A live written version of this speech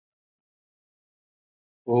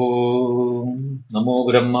ॐ नमो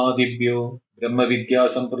ब्रह्मादिभ्यो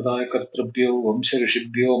ब्रह्मविद्यासम्प्रदायकर्तृभ्यो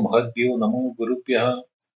वंशऋषिभ्यो महद्भ्यो नमो गुरुभ्यः।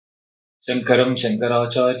 शङ्करं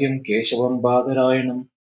शङ्कराचार्यं केशवं बादरायणं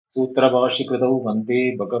सूत्रभाष्यकृतौ वन्दे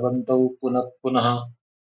भगवन्तौ पुनः पुनः।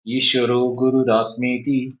 ईश्वरो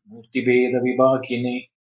गुरुरात्मेति मूर्तिभेदविभागिने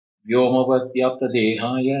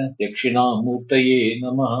व्योमवद्व्याप्तदेहाय दक्षिणामूर्तये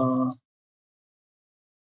नमः।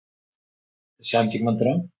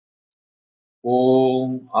 शान्तिमन्त्रम्। ॐ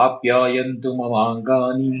आप्यायन्तु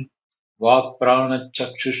ममाङ्गानि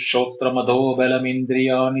वाक्प्राणचक्षुश्रोत्रमथो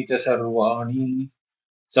बलमिन्द्रियाणि च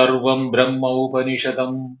सर्वं ब्रह्म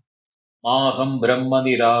उपनिषदम् माहं ब्रह्म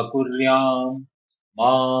निराकुर्याम्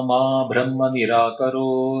मा ब्रह्म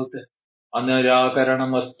निराकरोत्।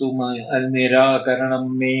 अनिराकरणं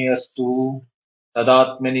मे अस्तु।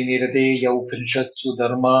 तदात्मनि निरतेय उपनिषत्सु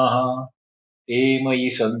धर्माः ते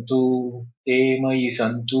मयि सन्तु।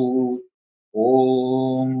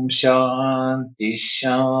 ॐ शान्ति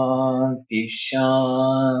शान्ति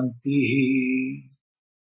शान्तिः।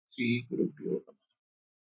 श्रीगुरुभ्यो नमः।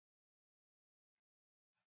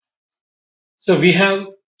 So we have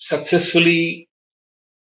successfully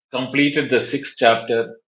completed the 6th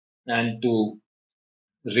chapter, and to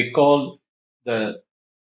recall the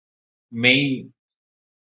main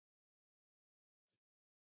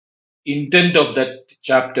intent of that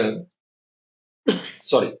chapter,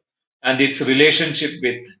 and its relationship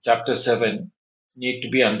with chapter 7 need to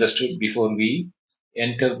be understood before we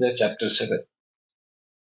enter the chapter 7.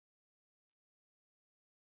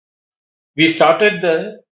 We started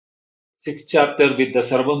the 6th chapter with the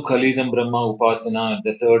Sarvam Khalidam Brahma Upasana,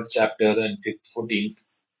 the 3rd chapter and 14th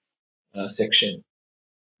section,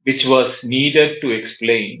 which was needed to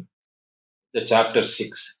explain the chapter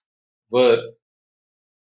 6, where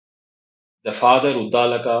the father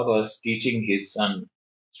Uddalaka was teaching his son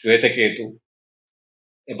Shvetaketu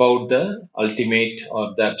about the ultimate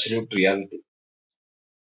or the absolute reality,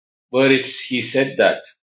 where he said that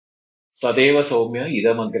Sadeva Soumya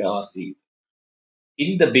Idamagra Asi.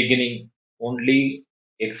 In the beginning, only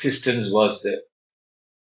existence was there.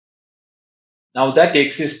 Now that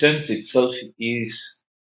existence itself is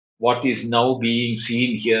what is now being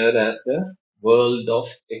seen here as the world of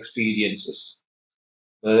experiences.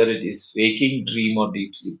 Whether it is waking, dream or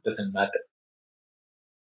deep sleep, doesn't matter.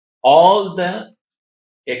 All the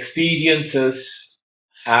experiences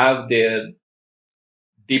have their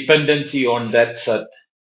dependency on that Sat.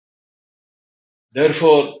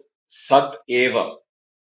 Therefore, Sat Eva,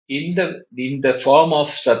 in the form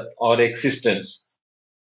of Sat or existence,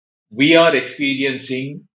 we are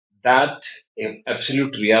experiencing that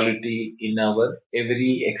absolute reality in our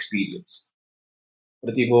every experience.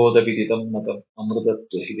 Pratibodha viditam matam amrutatva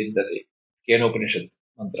hivindate. Upanishad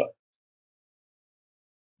mantra.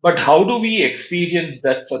 But how do we experience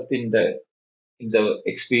that Sat in the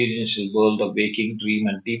experiential world of waking, dream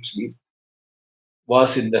and deep sleep?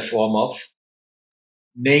 Was in the form of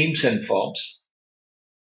names and forms.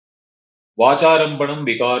 Vacharambanam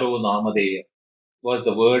vikaro namadeya was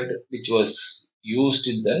the word which was used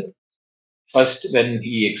in the first when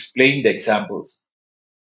he explained the examples.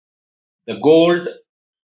 The gold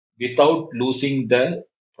without losing the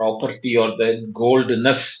property or the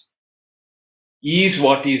goldness is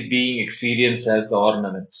what is being experienced as the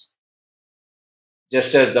ornaments.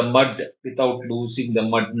 Just as the mud without losing the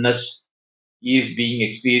mudness is being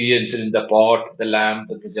experienced in the pot, the lamp,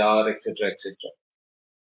 the jar, etc., etc.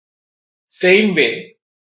 Same way,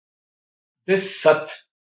 this Sat,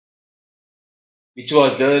 which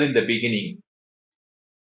was there in the beginning,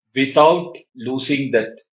 without losing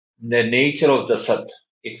the nature of the Sat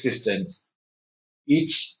existence,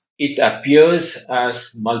 it appears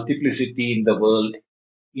as multiplicity in the world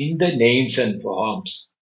in the names and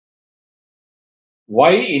forms.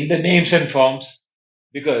 Why in the names and forms?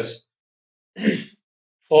 Because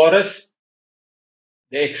for us,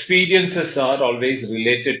 the experiences are always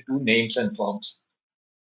related to names and forms.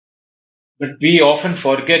 But we often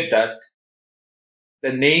forget that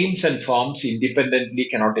the names and forms independently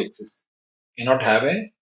cannot exist, cannot have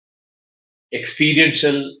an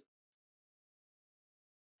experiential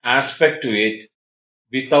aspect to it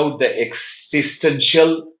without the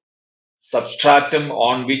existential substratum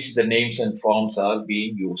on which the names and forms are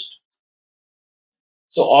being used.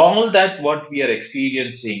 So all that what we are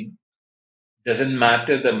experiencing doesn't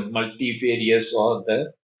matter the multifarious or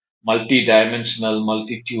the multidimensional,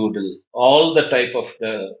 multitudinal, all the type of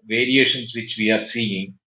the variations which we are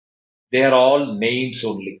seeing, they are all names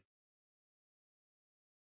only.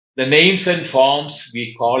 The names and forms,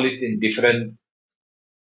 we call it in different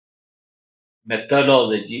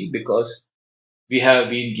methodology because we have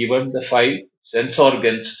been given the 5 sense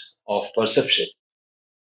organs of perception,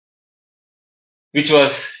 which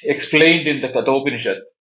was explained in the Kathopanishad.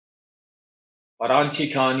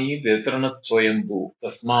 Paranchikani Vetranat Swayambhu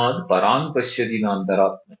Tasmad Paran Pashyati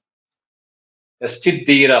Nandaratma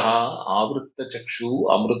Kaschidhiraha Avritta Chakshu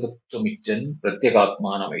Amrutattvamichan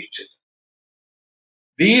Pratyakatmanamaichan.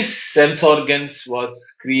 These sense organs was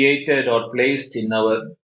created or placed in our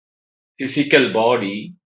physical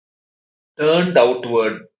body, turned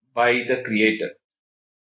outward by the Creator.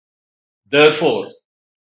 Therefore,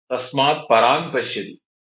 Tasmat Parang Pashyati.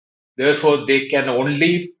 Therefore, they can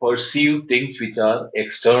only perceive things which are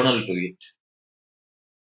external to it.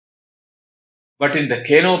 But in the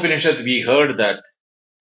Kenopanishad, we heard that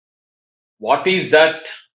what is that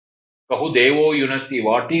Kahu Devo Yunati?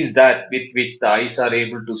 What is that with which the eyes are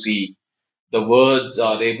able to see, the words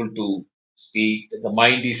are able to speak, the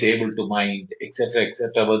mind is able to mind, etc.,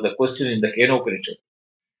 etc. was the question in the Kenopanishad,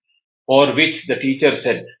 for which the teacher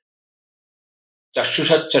said,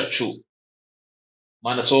 Chashushat Chakshu,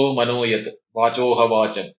 Manaso Manoyat, Vachoha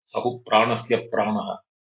Vacham, Sahu Pranasya Pranaha.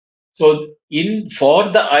 So,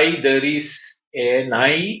 for the eye, there is an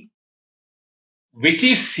eye which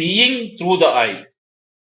is seeing through the eye.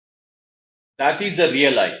 That is the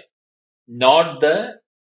real eye, not the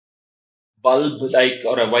bulb like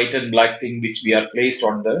or a white and black thing which we are placed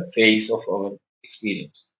on the face of our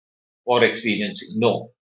experience or experiencing. No,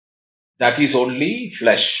 that is only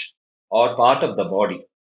flesh or part of the body.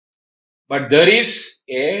 But there is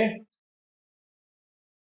a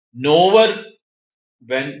knower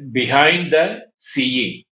when behind the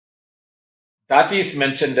seeing. That is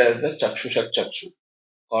mentioned as the chakshushat chakshu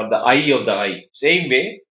or the eye of the eye. Same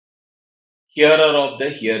way, hearer of the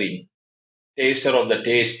hearing, taster of the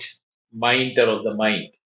taste, minder of the mind.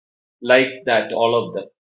 Like that, all of them.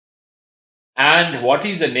 And what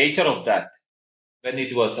is the nature of that? When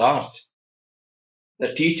it was asked,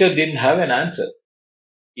 the teacher didn't have an answer.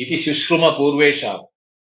 It is Shushruma Purvesham.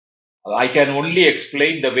 I can only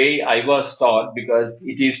explain the way I was taught because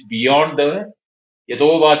it is beyond the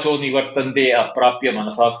Yadovacho Nivartande Aprapya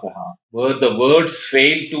Manasasaha, where the words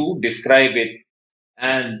fail to describe it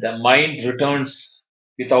and the mind returns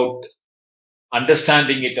without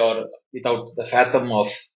understanding it or without the fathom of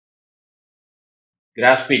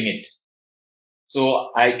grasping it. So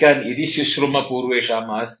it is Shishruma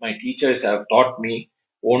Purvesham, as my teachers have taught me.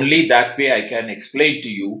 Only that way I can explain to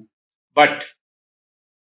you. But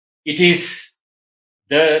it is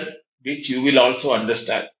there which you will also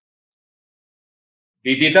understand.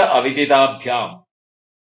 Vidita Avididabhyam,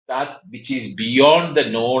 that which is beyond the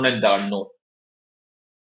known and the unknown.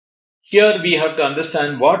 Here we have to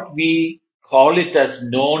understand what we call it as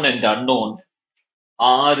known and unknown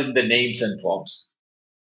are in the names and forms.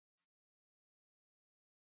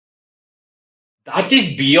 That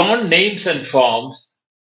is beyond names and forms,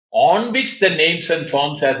 on which the names and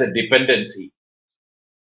forms has a dependency,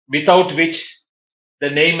 without which the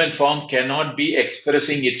name and form cannot be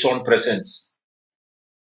expressing its own presence.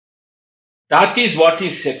 That is what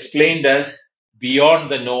is explained as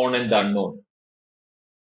beyond the known and the unknown.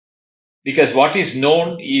 Because what is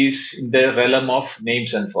known is in the realm of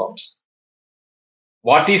names and forms.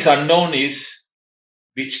 What is unknown is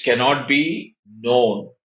which cannot be known,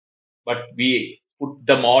 but we put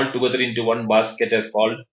them all together into one basket as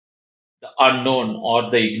called the unknown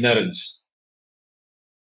or the ignorance.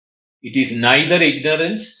 It is neither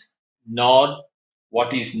ignorance nor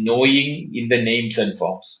what is knowing in the names and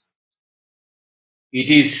forms. It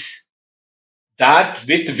is that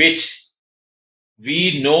with which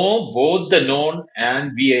we know both the known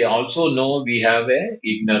and we also know we have a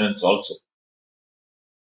ignorance also.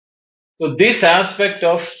 So this aspect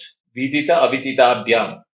of vidita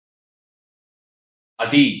avidita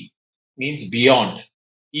adi means beyond,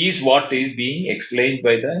 is what is being explained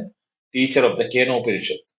by the teacher of the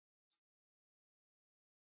Kenopanishad.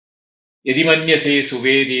 Yadimanyase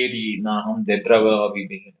suvededi naham debrava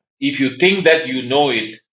vivena. If you think that you know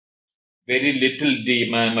it, very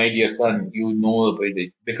little, my dear son, you know about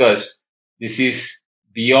it, because this is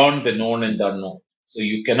beyond the known and the unknown. So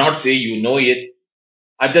you cannot say you know it.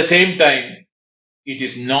 At the same time, it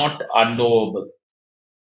is not unknowable.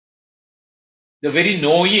 The very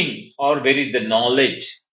knowing or very the knowledge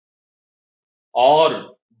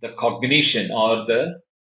or the cognition or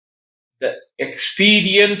the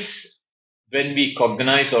experience when we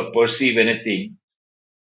cognize or perceive anything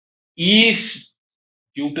is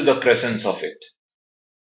due to the presence of it.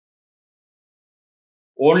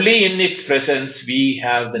 Only in its presence we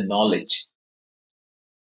have the knowledge.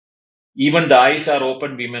 Even the eyes are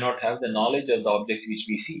open, we may not have the knowledge of the object which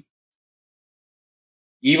we see.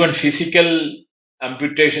 Even physical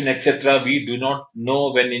amputation, etc., we do not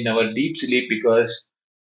know when in our deep sleep because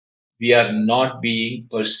we are not being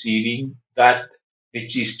perceiving that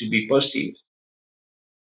which is to be perceived.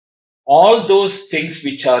 All those things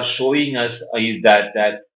which are showing us is that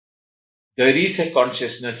there is a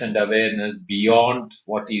consciousness and awareness beyond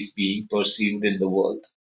what is being perceived in the world.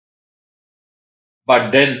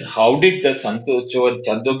 But then, how did the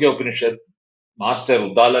Chandogya Upanishad master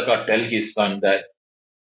Uddalaka tell his son that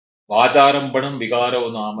Vacharambanam Vigaro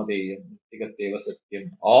Namadeyam Tigateva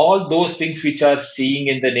Satyam? All those things which are seeing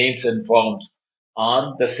in the names and forms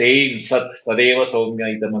are the same Sat Sadeva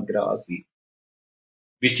Soumya Idamagra Asi,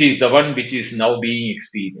 which is the one which is now being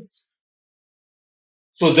experienced.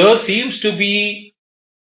 So there seems to be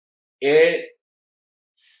a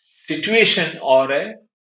situation or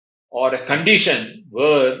a condition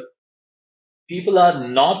where people are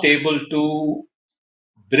not able to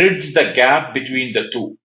bridge the gap between the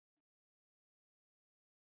two.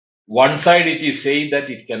 One side it is saying that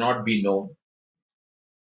it cannot be known.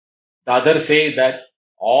 The other say that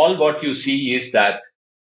all what you see is that.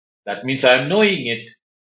 That means I am knowing it.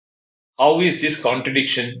 How is this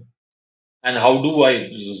contradiction and how do I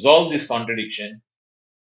resolve this contradiction?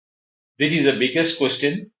 This is the biggest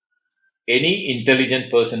question any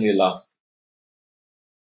intelligent person will ask.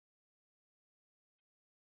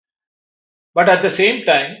 But at the same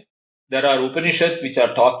time, there are Upanishads which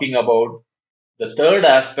are talking about the third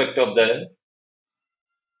aspect of the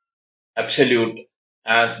absolute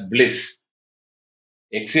as bliss,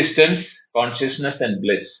 existence, consciousness, and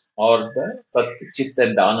bliss, or the Sat, Chit,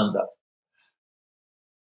 and Ananda.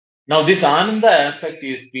 Now, this Ananda aspect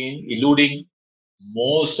is been eluding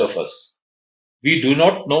most of us. We do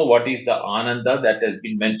not know what is the Ananda that has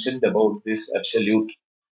been mentioned about this absolute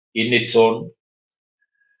in its own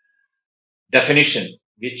definition,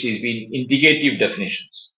 which is been indicative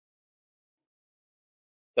definitions.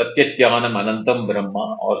 Satyatyanam Anantam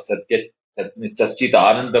Brahma or Satchit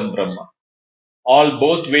Anandam Brahma. All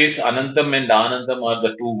both ways, Anantam and Anandam are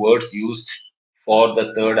the two words used for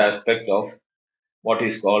the third aspect of what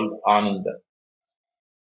is called Ananda.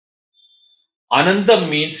 Anandam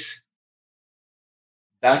means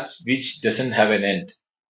that which doesn't have an end,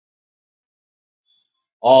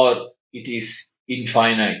 or it is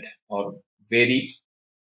infinite, or very,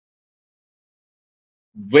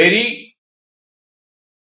 very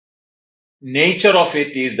nature of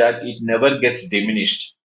it is that it never gets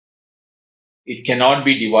diminished. It cannot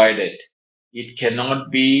be divided. It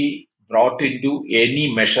cannot be brought into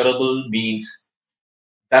any measurable means.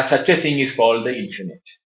 That such a thing is called the infinite.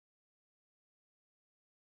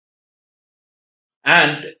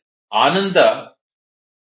 And Ananda,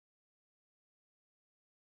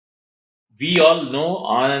 we all know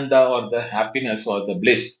Ananda or the happiness or the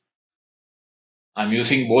bliss. I'm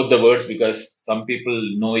using both the words because some people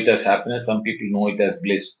know it as happiness, some people know it as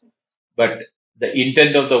bliss. But the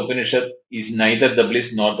intent of the Upanishad is neither the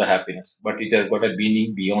bliss nor the happiness, but it has got a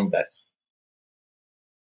meaning beyond that.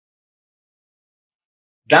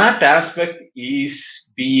 That aspect is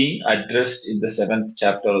being addressed in the seventh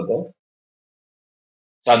chapter of the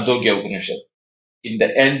Chandogya Upanishad. In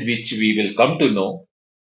the end, which we will come to know,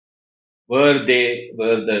 where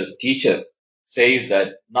the teacher says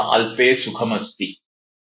that na alpe sukham asti,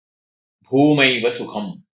 bhumaiva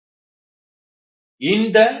sukham.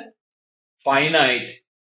 In the finite,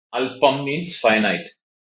 alpam means finite.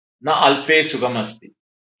 Na alpe sukham asti.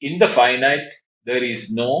 In the finite, there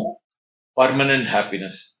is no permanent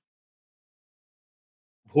happiness.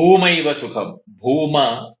 Bhumaiva sukham.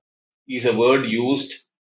 Bhuma is a word used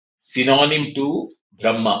synonym to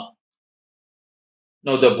Brahma.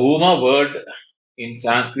 Now, the Bhuma word in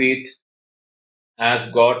Sanskrit has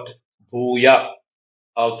got Bhuya,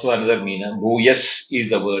 also another meaning. Bhuyas is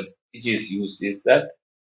the word which is used, is that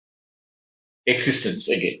existence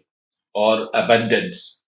again, or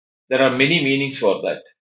abundance. There are many meanings for that.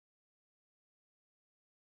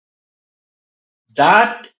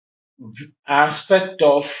 That aspect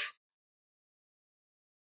of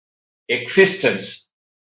existence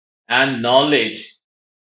and knowledge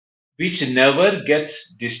which never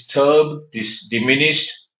gets disturbed, diminished,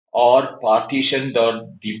 or partitioned, or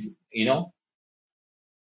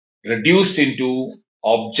reduced into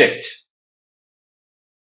object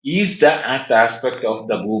is the aspect of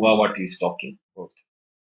the Bhuma what he is talking about.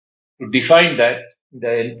 To define that,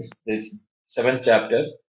 the seventh chapter,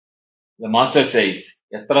 the master says,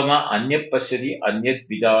 Yatrana anyat pasyati, anyat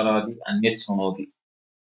vijanadi, anyat sunoti.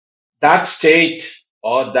 That state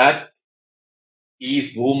or that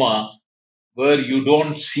is Bhuma where you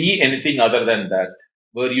don't see anything other than that,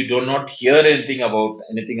 where you do not hear anything about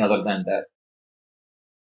anything other than that.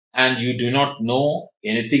 and you do not know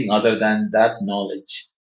anything other than that knowledge.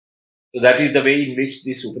 So that is the way in which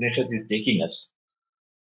this Upanishad is taking us.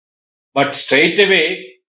 But straight away,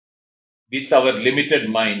 with our limited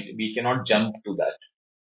mind, we cannot jump to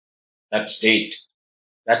that state.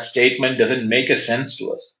 That statement doesn't make a sense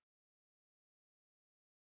to us.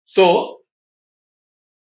 So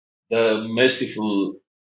the merciful,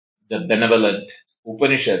 the benevolent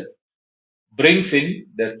Upanishad brings in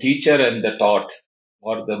the teacher and the taught,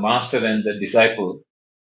 or the master and the disciple,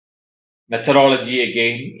 methodology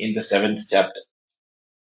again in the seventh chapter,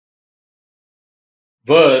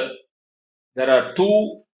 where there are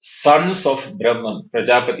two sons of Brahman,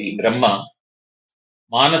 Prajapati, Brahma,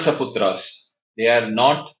 Manasaputras. They are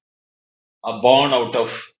not born out of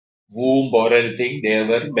womb or anything, they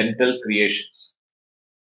were mental creations.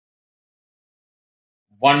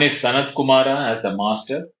 One is Sanat Kumara as the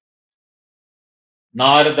master,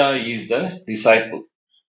 Narada is the disciple.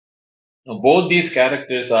 Now, both these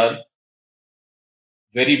characters are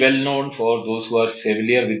very well known for those who are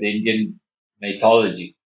familiar with Indian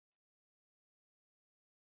mythology.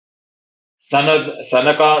 Sanakadi,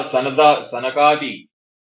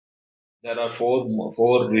 there are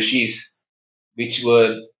four rishis which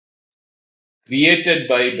were created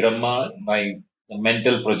by Brahma by the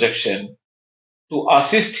mental projection to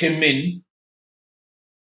assist him in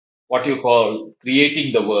what you call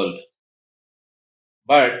creating the world.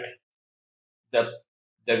 But the,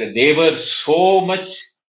 they were so much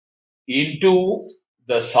into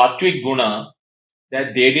the sattvic guna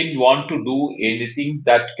that they didn't want to do anything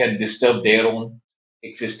that can disturb their own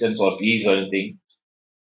existence or peace or anything.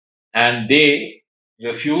 And they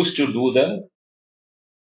refused to do the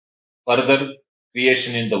further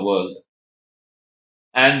creation in the world.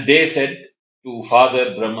 And they said to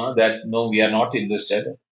Father Brahma that no, we are not interested.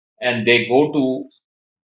 And they go to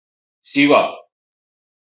Shiva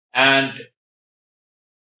and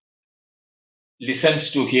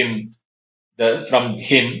listens to him, from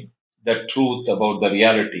him, the truth about the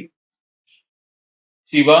reality.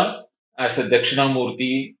 Shiva, as a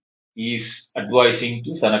Dakshinamurti, is advising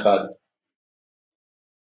to Sanakada.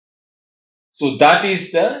 So that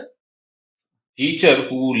is the teacher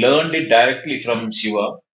who learned it directly from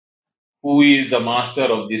Shiva, who is the master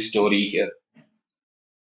of this story here.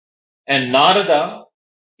 And Narada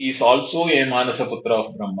is also a Manasaputra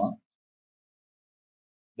of Brahma.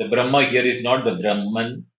 The Brahma here is not the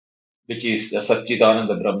Brahman, which is the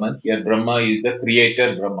Satchidananda Brahman. Here Brahma is the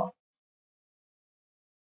creator Brahma,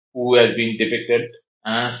 who has been depicted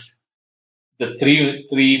as the three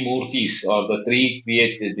murtis or the three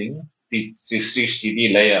created things, Srishti,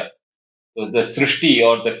 Sthiti, Laya. So the Srishti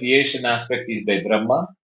or the creation aspect is by Brahma,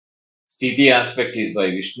 Sthiti aspect is by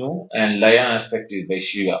Vishnu, and Laya aspect is by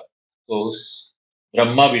Shiva. So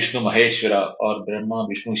Brahma, Vishnu, Maheshwara or Brahma,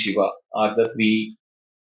 Vishnu, Shiva are the three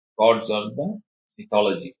gods of the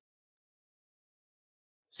mythology.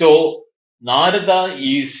 So Narada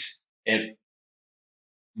is a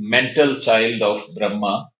mental child of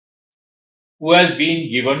Brahma who has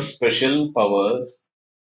been given special powers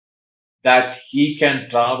that he can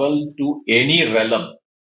travel to any realm,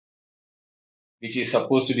 which is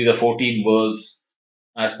supposed to be the 14 worlds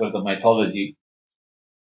as per the mythology.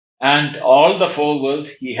 And all the four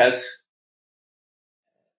worlds he has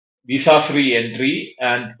visa free entry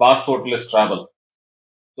and passportless travel.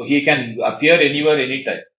 So he can appear anywhere,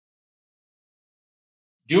 anytime.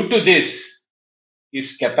 Due to this,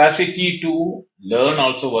 his capacity to learn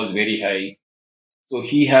also was very high. So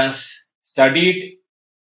he has studied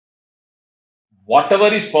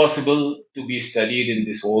whatever is possible to be studied in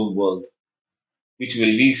this whole world, which will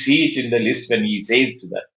we see it in the list when he says to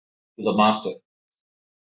the master.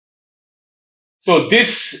 So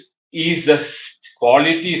this is the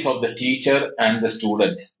qualities of the teacher and the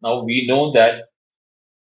student. Now we know that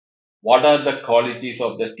what are the qualities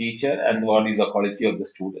of the teacher and what is the quality of the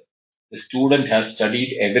student. The student has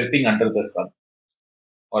studied everything under the sun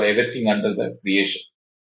or everything under the creation.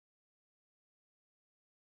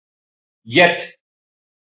 Yet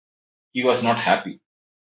he was not happy.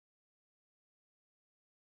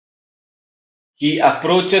 He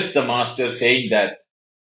approaches the master saying that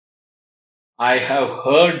I have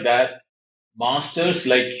heard that masters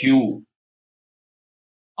like you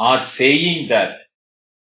are saying that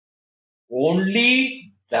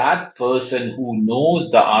only that person who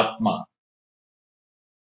knows the Atma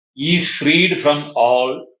is freed from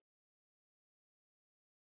all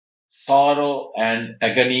sorrow and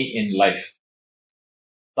agony in life.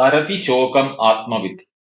 Tarati Shokam Atmavit.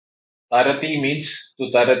 Tarati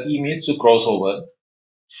means to cross over.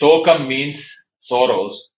 Shokam means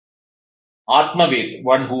sorrows. Atmavid,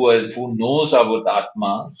 one who knows about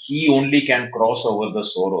Atma, he only can cross over the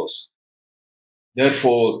sorrows.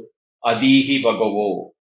 Therefore, Adihi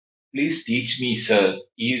Bhagavo, please teach me, sir,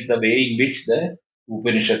 is the way in which the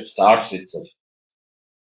Upanishad starts itself.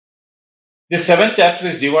 The seventh chapter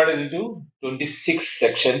is divided into 26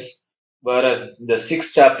 sections, whereas in the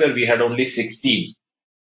sixth chapter we had only 16.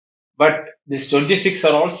 But these 26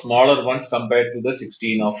 are all smaller ones compared to the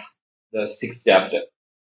 16 of the sixth chapter.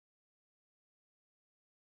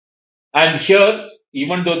 And here,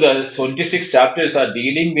 even though the 26 chapters are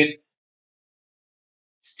dealing with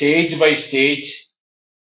stage by stage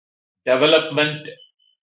development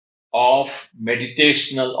of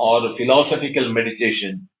meditational or philosophical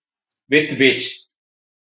meditation with which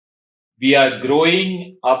we are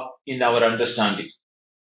growing up in our understanding.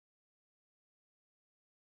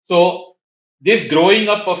 So, this growing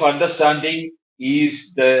up of understanding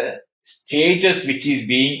is the stages which is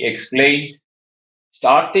being explained,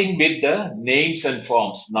 starting with the names and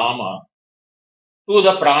forms, nama, to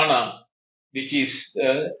the prana, which is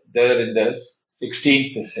there in the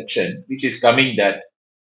 16th section, which is coming that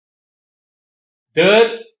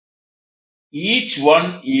there each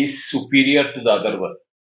one is superior to the other one.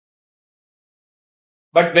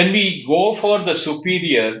 But when we go for the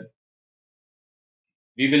superior,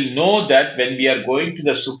 we will know that when we are going to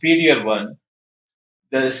the superior one,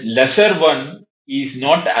 the lesser one is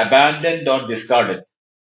not abandoned or discarded,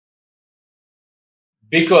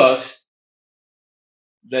 because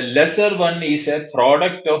the lesser one is a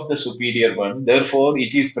product of the superior one, therefore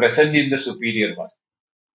it is present in the superior one.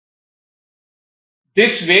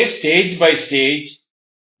 This way, stage by stage,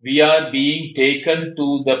 we are being taken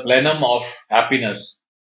to the plenum of happiness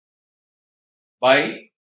by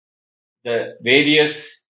the various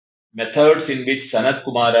methods in which Sanat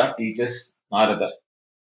Kumara teaches Narada.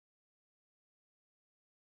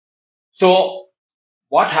 So,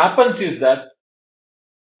 what happens is that,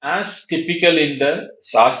 as typical in the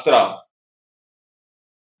Shastra,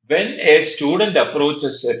 when a student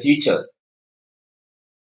approaches a teacher,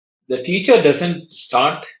 the teacher doesn't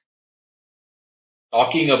start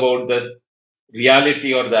talking about the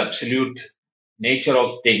reality or the absolute nature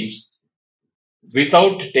of things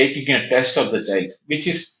without taking a test of the child, which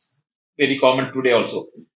is very common today also.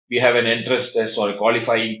 We have an entrance test or a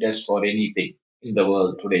qualifying test for anything in the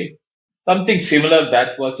world today. Something similar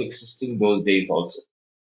that was existing those days also.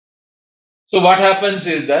 So what happens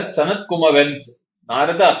is that Sanat Kumara, when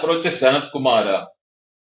Narada approaches Sanat Kumara,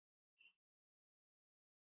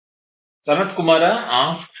 Sanat Kumara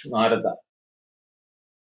asks Narada,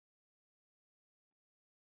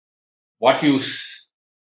 what you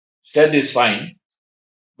said is fine,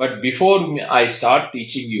 but before I start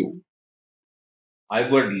teaching you, I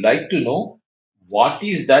would like to know what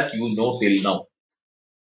is that you know till now.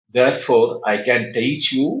 Therefore, I can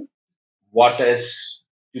teach you what is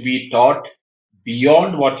to be taught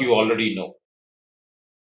beyond what you already know.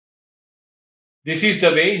 This is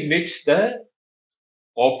the way in which the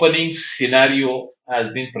opening scenario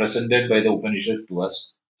has been presented by the Upanishad to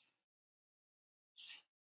us.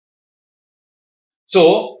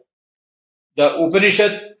 So, the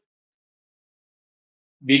Upanishad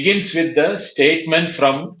begins with the statement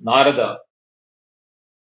from Narada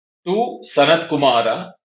to Sanat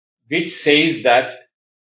Kumara, which says that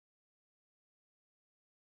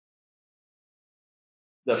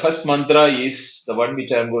the first mantra is the one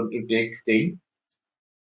which I am going to take, saying,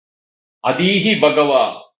 Adihi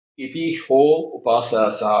Bhagava iti ho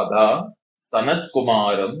upasasada Sanat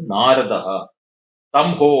Kumaram Naradaha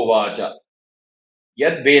tam ho vaja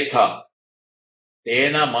yad vetha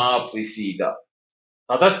tena ma prisida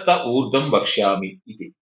tadastha urdam vakshyami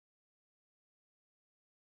iti.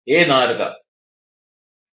 Hey Narada,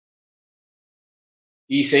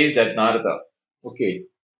 he says that Narada, okay,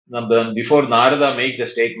 now before Narada make the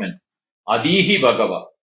statement, Adihi Bhagava,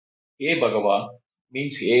 hey Bhagava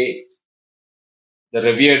means hey, the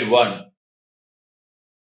revered one,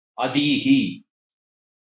 Adihi.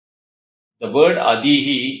 The word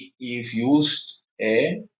Adihi is used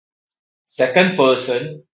a second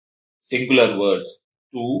person singular word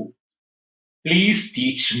to please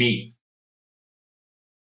teach me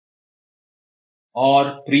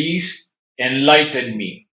or please enlighten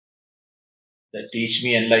me. The teach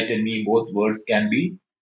me, enlighten me, both words can be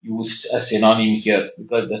used as synonym here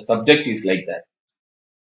because the subject is like that.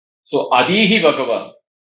 So, Adihi Bhagava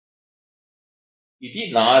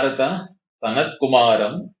iti Narada Sanat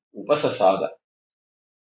Kumaram Upasasada.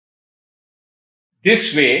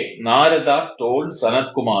 This way, Narada told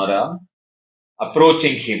Sanat Kumara,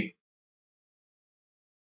 approaching him,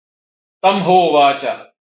 Tam ho vacha.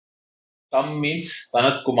 Tam means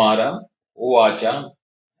Sanat Kumara. Uvacha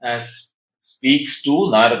as speaks to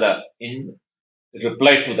Narada in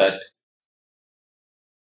reply to that.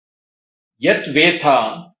 Yat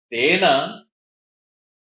vetha tena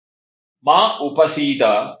ma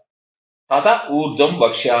upasida tata urdham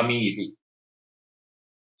vakshyami iti.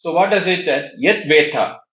 So what does it say? Yat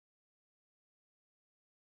vetha,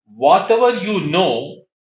 whatever you know,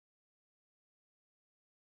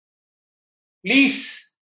 please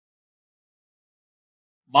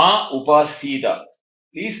ma upasida.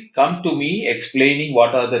 Please come to me explaining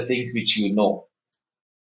what are the things which you know.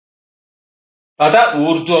 Tada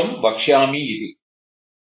urdhvam vakshyami iti.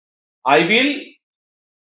 I will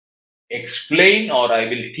explain or I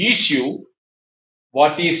will teach you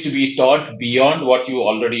what is to be taught beyond what you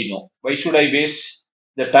already know. Why should I waste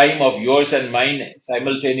the time of yours and mine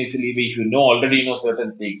simultaneously if you know already know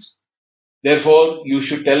certain things? Therefore, you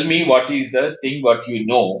should tell me what is the thing what you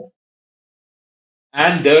know,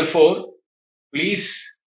 and therefore, please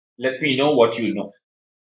let me know what you know.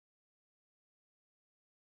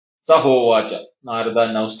 Sahovacha.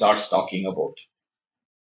 Narada now starts talking about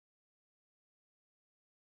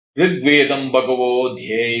Rigvedam Bhagavo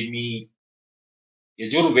Dhyayami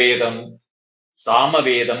Yajurvedam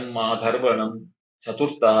Samavedam Madharvanam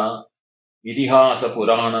Chaturtha Idihasa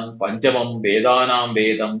Puranam Panchamam Vedanam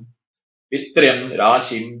Vedam Vitrayam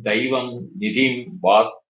Rashim Daivam Nidhim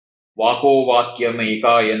Vako Vakyam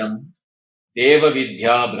Ekayanam Deva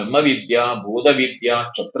Vidya Brahma Vidya Bodha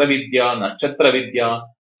Vidya Chatra Vidya Nakshatra Vidya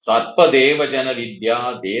Sarpa Deva Jana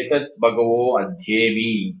Vidya Detat Bhagavo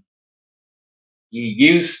Adhyemi. He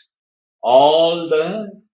gives all the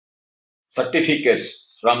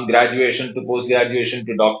certificates from graduation to post graduation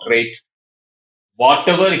to doctorate.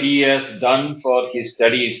 Whatever he has done for his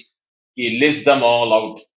studies, he lists them all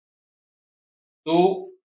out to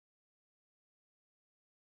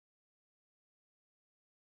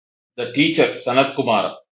the teacher Sanat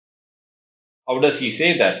Kumara. How does he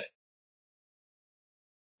say that?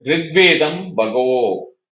 Rigvedam Bhagavo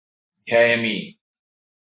Dhyayami.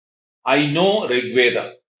 I know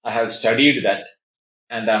Rigveda. I have studied that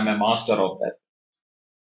and I am a master of that.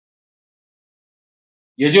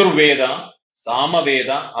 Yajurveda,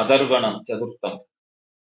 Samaveda, Adharvanam, Chaturtam.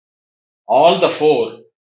 All the four,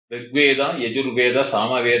 Rigveda, Yajurveda,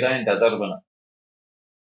 Samaveda and Adharvana.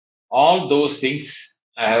 All those things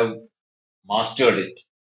I have mastered it,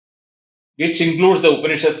 which includes the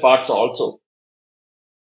Upanishad parts also.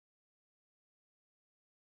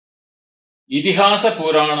 Itihasa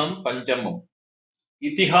Puranam Panchamam.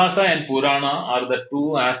 Itihasa and Purana are the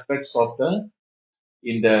two aspects of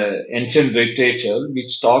in the ancient literature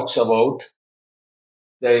which talks about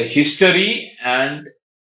the history and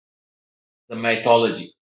the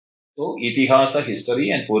mythology. So, Itihasa, history,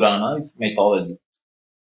 and Purana is mythology.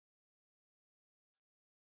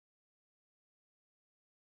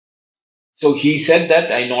 So, he said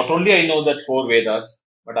that I not only I know that four Vedas,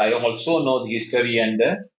 but I also know the history and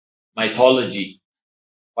the mythology.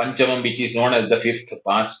 Panchamam, which is known as the fifth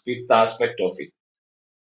aspect of it.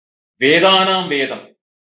 Vedanam Vedam.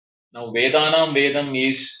 Now, Vedanam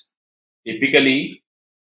Vedam is typically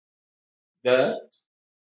the,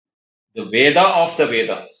 the Veda of the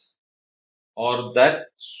Vedas or that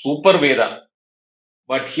super Veda.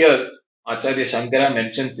 But here, Acharya Shankara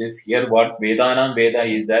mentions this here what Vedanam Veda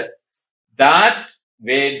is that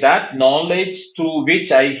way, that knowledge through which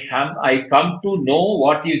I come to know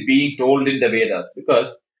what is being told in the Vedas, because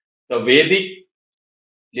the Vedic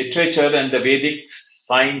literature and the Vedic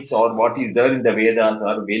science or what is there in the Vedas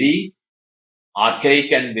are very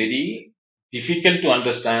archaic and very difficult to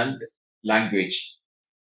understand language.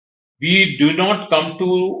 We do not come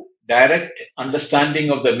to direct understanding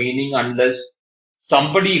of the meaning unless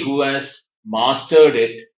somebody who has mastered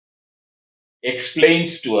it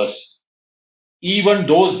explains to us. Even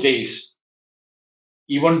those days,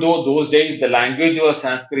 even though those days the language was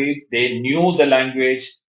Sanskrit, they knew the language,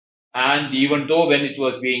 and even though when it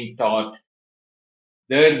was being taught,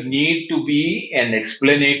 there need to be an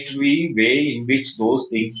explanatory way in which those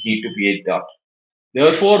things need to be taught.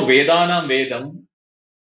 Therefore, Vedanam Vedam,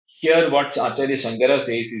 here what Acharya Shankara says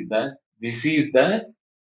is that this is the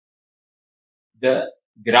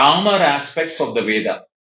grammar aspects of the Veda,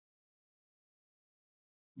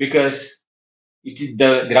 because it is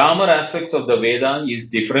the grammar aspects of the Veda is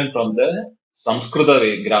different from the Samskrita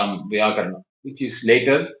Vyakarana, which is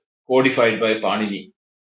later codified by Panini.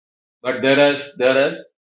 But there are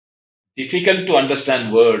difficult to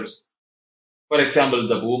understand words. For example,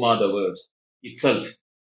 the Bhuma, the word itself,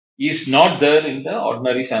 is not there in the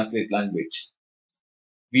ordinary Sanskrit language.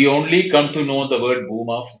 We only come to know the word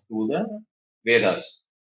Bhuma through the Vedas.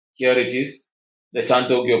 Here it is the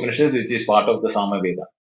Chandogya Upanishad, which is part of the Samaveda.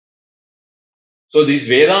 So this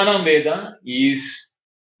Vedanam Veda is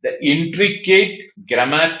the intricate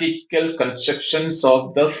grammatical constructions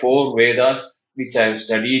of the four Vedas which I have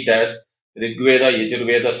studied as Rig Veda,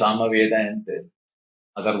 Yajurveda, Samaveda and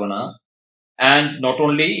Atharvana, and not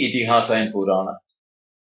only Itihasa and Purana.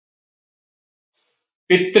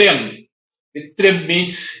 Pitriyam. Pitriyam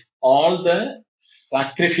means all the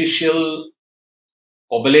sacrificial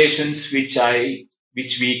oblations which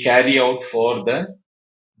we carry out for the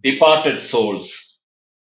departed souls.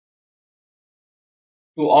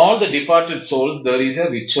 To all the departed souls, there is a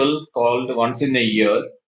ritual called once in a year,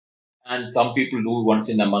 and some people do once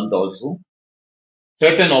in a month also.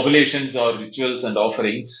 Certain oblations or rituals and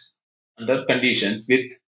offerings under conditions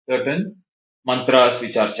with certain mantras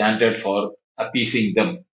which are chanted for appeasing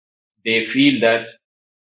them. They feel that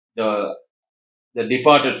the the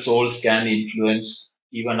departed souls can influence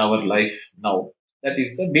even our life now. That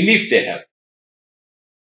is the belief they have.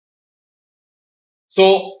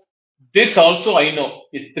 So this also I know,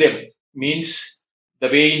 Itrem means the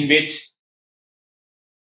way in which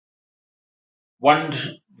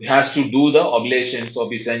one has to do the oblations,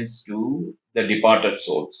 obeisance to the departed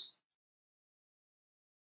souls.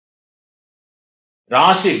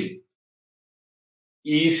 Rasim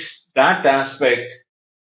is that aspect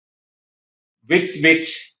with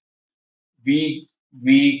which we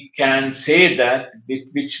we can say that with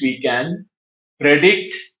which we can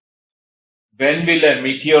predict when will a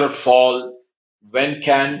meteor fall, when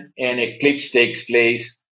can an eclipse takes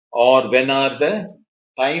place, or when are the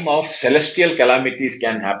time of celestial calamities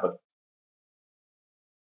can happen.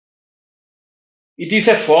 It is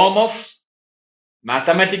a form of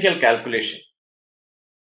mathematical calculation,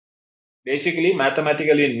 basically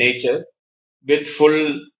mathematical in nature, with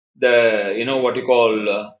full the what you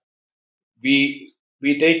call we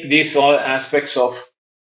take these all aspects of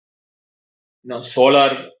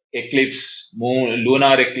solar eclipse, moon,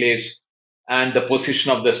 lunar eclipse, and the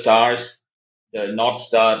position of the stars, the North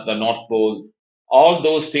Star, the North Pole. All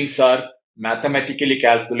those things are mathematically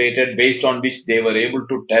calculated based on which they were able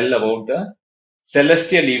to tell about the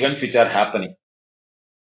celestial events which are happening.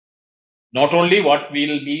 Not only what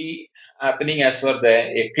will be happening as far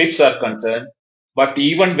the eclipse are concerned, but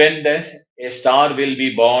even when a star will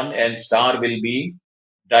be born and star will be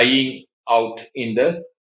dying out in the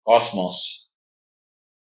cosmos.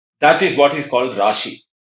 That is what is called Rashi.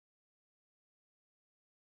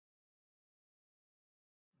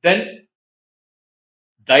 Then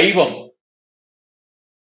Daivam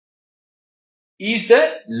is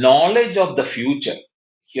the knowledge of the future.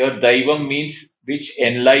 Here Daivam means which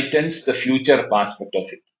enlightens the future aspect of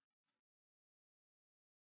it.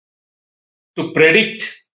 To predict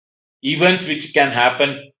events which can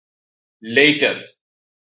happen later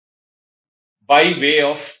by way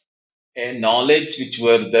of a knowledge which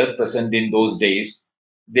were there present in those days.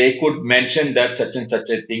 They could mention that such and such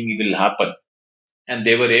a thing will happen. And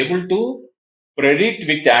they were able to predict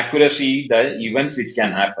with accuracy the events which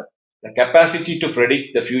can happen. The capacity to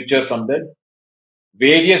predict the future from the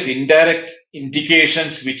various indirect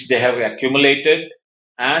indications which they have accumulated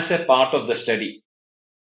as a part of the study.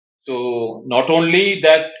 So not only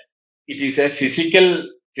that it is a physical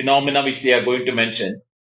phenomena which they are going to mention,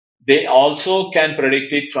 they also can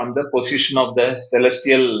predict it from the position of the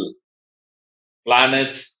celestial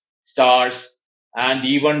planets, stars, and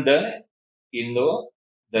even the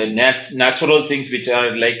natural things which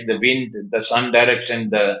are like the wind, the sun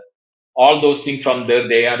direction, the all those things from there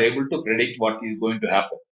they are able to predict what is going to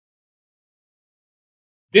happen.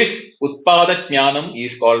 This Utpada Jnanam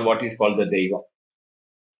is called what is called the Deva.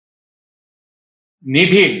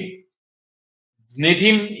 Nidhim.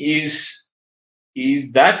 Nidhim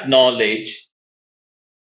is that knowledge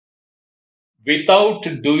without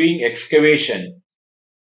doing excavation.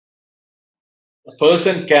 A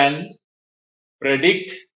person can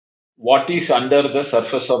predict what is under the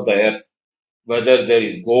surface of the earth, whether there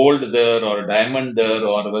is gold there or diamond there,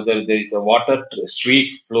 or whether there is a water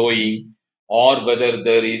streak flowing, or whether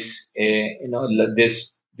there is a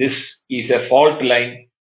this is a fault line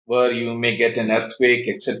where you may get an earthquake,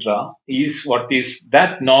 etc. Is what is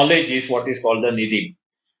that knowledge is what is called the nidhi.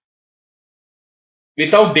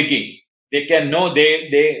 Without digging, they can know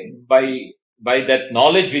they by that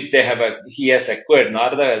knowledge which they have he has acquired,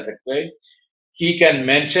 Narada has acquired, he can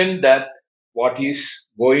mention that what is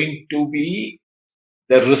going to be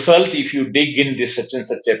the result if you dig in this such and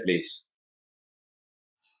such a place.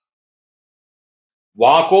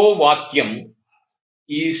 Vako Vakyam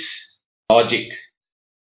is logic,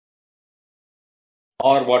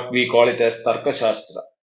 or what we call it as Tarka Shastra.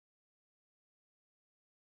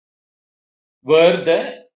 were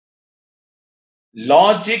the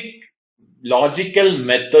logic, logical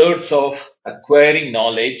methods of acquiring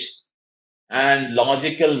knowledge and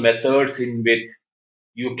logical methods in which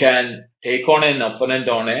you can take on an opponent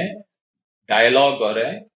on a dialogue or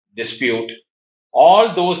a dispute.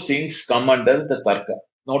 All those things come under the Tarka.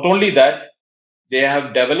 Not only that, they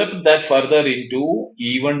have developed that further into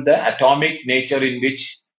even the atomic nature in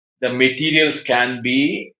which the materials can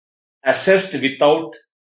be assessed without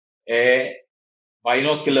a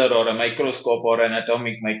binocular or a microscope or an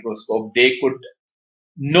atomic microscope. They could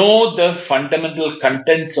know the fundamental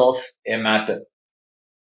contents of a matter.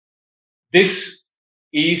 This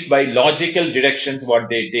is by logical deductions. What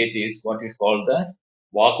they did is what is called the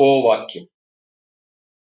Vako Vakyam.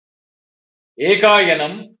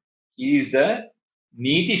 Ekayanam is the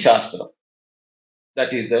Niti Shastra,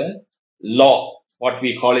 that is the law, what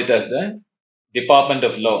we call it as the Department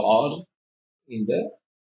of Law, or in the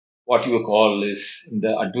what you call is in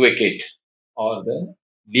the advocate or the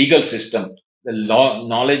legal system, the law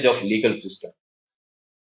knowledge of legal system,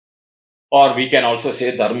 or we can also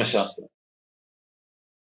say Dharma Shastra.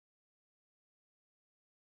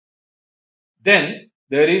 Then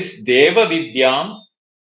there is Deva Vidyam,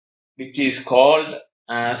 which is called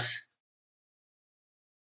as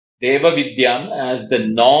Deva Vidyam as the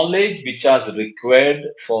knowledge which is required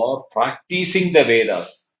for practicing the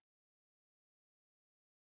Vedas,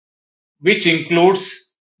 which includes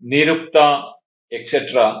Nirukta,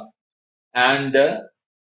 etc., and the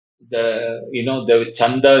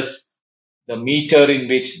chandas, the meter in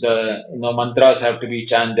which the mantras have to be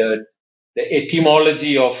chanted, the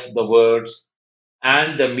etymology of the words,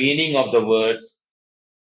 and the meaning of the words,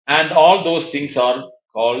 and all those things are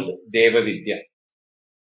called Deva Vidya.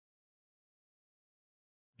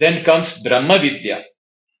 Then comes Brahma Vidya.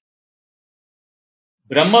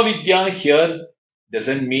 Brahma Vidya here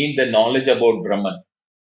doesn't mean the knowledge about Brahman.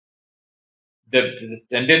 The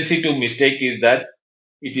tendency to mistake is that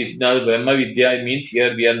it is now Brahma Vidya. It means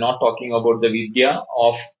here we are not talking about the Vidya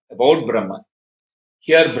of about Brahman.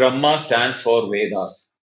 Here Brahma stands for Vedas.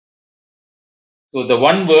 So the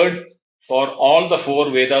one word for all the four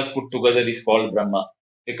Vedas put together is called Brahma,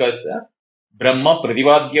 because Brahma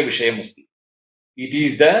Pradivadya Vishayamasti. It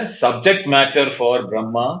is the subject matter for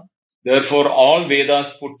Brahma. Therefore, all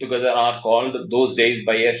Vedas put together are called those days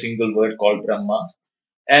by a single word called Brahma.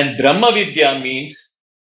 And Brahma Vidya means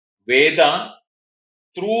Veda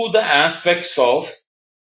through the aspects of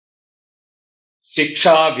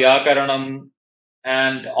Shiksha, Vyakaranam,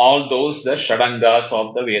 and all those, the Shadangas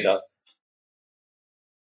of the Vedas.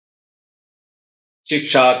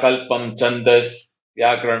 Shiksha, Kalpam, Chandas,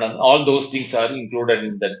 Vyakaranam, all those things are included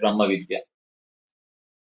in that Brahma Vidya.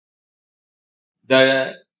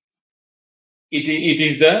 It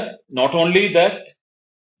is the not only that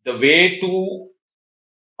the way to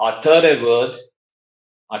utter a word,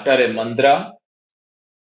 utter a mantra,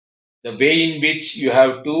 the way in which you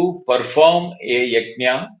have to perform a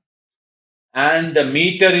yajna, and the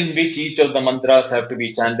meter in which each of the mantras have to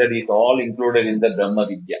be chanted is all included in the Brahma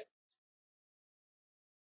Vidya.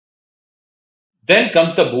 Then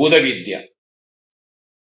comes the Bhuta Vidya.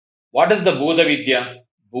 What is the Bhuta Vidya?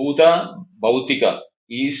 Bhuta, Bhautika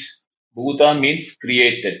is, Bhuta means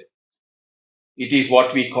created. It is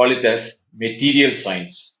what we call it as material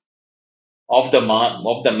science of the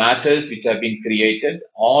matters which have been created.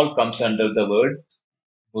 All comes under the word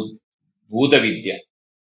Bhuta Vidya.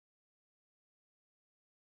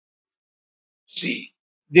 See,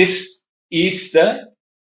 this is the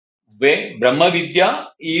way. Brahma Vidya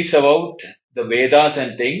is about the Vedas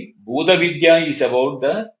and thing. Bhuta Vidya is about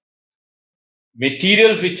the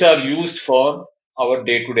materials which are used for our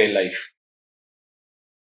day-to-day life.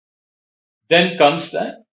 Then comes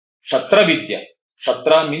the Shastra Vidya.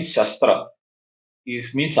 Shastra means Shastra.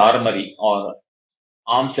 It means armory or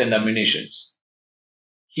arms and ammunitions.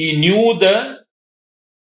 He knew the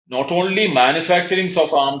not only manufacturings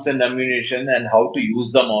of arms and ammunition and how to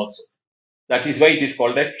use them also. That is why it is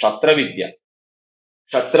called a Shastra Vidya.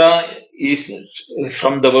 Shastra is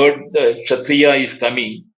from the word the Kshatriya is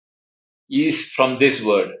coming, is from this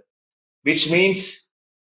word, which means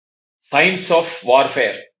science of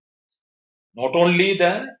warfare. Not only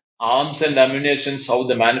the arms and ammunitions, how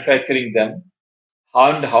the manufacturing them,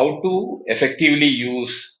 and how to effectively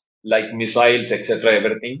use like missiles, etc.,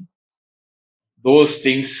 everything. Those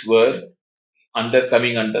things were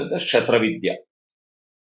coming under the Shastra Vidya.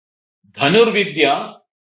 Dhanur Vidya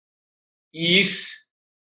is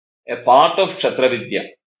a part of Kshatriya Vidya.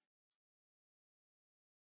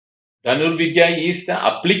 Dhanur Vidya is the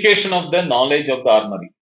application of the knowledge of the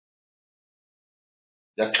armory.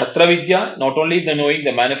 The Kshatriya Vidya, not only the knowing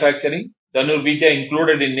the manufacturing, Dhanurvidya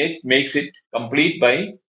included in it makes it complete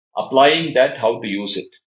by applying that how to use it.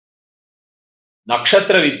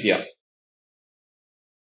 Nakshatra Vidya.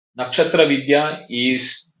 Nakshatra Vidya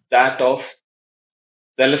is that of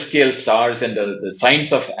celestial stars and the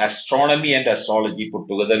science of astronomy and astrology put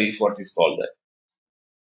together is what is called that.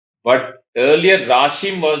 But earlier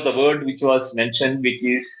Rashim was the word which was mentioned, which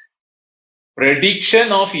is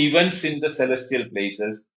prediction of events in the celestial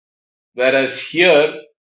places. Whereas here,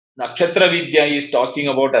 Nakshatra Vidya is talking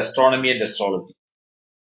about astronomy and astrology.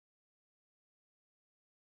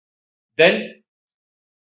 Then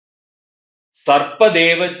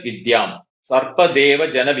Sarpadeva Vidyam,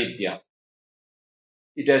 Sarpadeva Jana Vidya.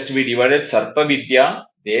 It has to be divided Sarpa Vidya,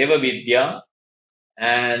 Deva Vidya,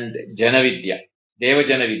 and Jana Vidya. Deva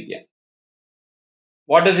Jana Vidya.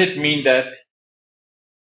 What does it mean that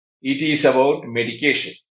it is about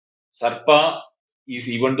medication? Sarpa is,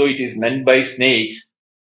 even though it is meant by snakes,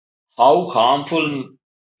 how harmful,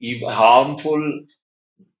 even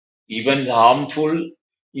harmful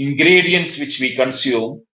ingredients which we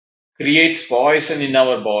consume creates poison in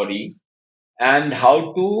our body, and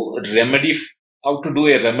how to do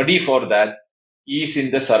a remedy for that is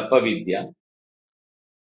in the Sarpa Vidya,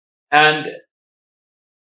 and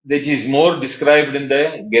which is more described in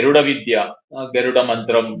the Garuda Vidya, Garuda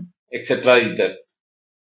Mantram, etc. is there.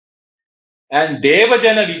 And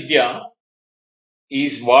Devajana Vidya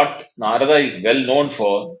is what Narada is well known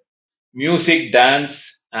for: music, dance,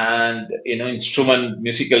 and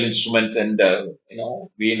musical instruments, and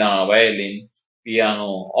veena, violin,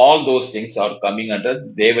 piano. All those things are coming under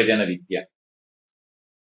Devajana Vidya.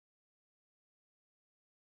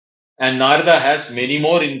 And Narada has many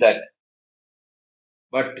more in that,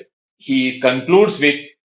 but he concludes with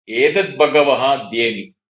Edat Bhagavaha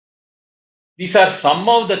Dhyeni. These are some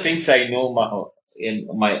of the things I know, in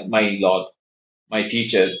my Lord, my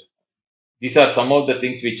teacher. These are some of the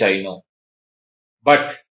things which I know.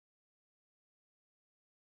 But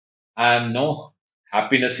I have no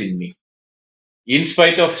happiness in me. In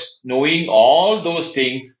spite of knowing all those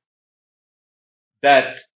things,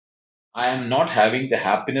 that I am not having the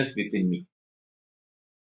happiness within me.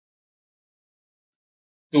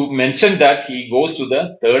 To mention that, he goes to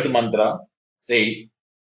the third mantra, say,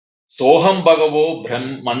 Soham Bhagavo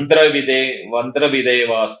mantra vide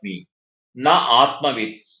vasmi, na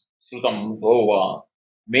atmavid srutam bhova,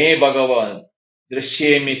 me Bhagavan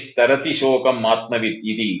drishyemi starati shokam atmavid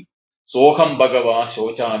idi, Soham Bhagava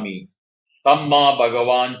shochami, tamma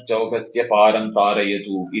Bhagavan chaugasya param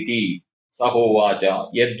tarayatu iti, sahovacha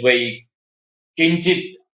yadvai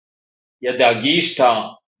kinchit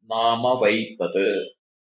yadagishta nama vai tat.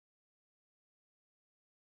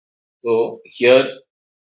 So here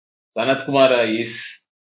Sanat Kumara is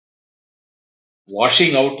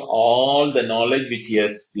washing out all the knowledge which he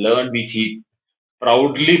has learned, which he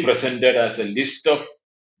proudly presented as a list of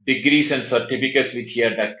degrees and certificates which he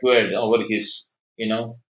had acquired over his,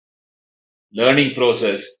 learning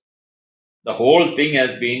process. The whole thing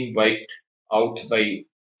has been wiped out by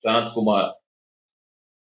Sanat Kumar.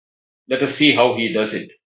 Let us see how he does it.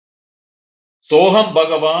 Soham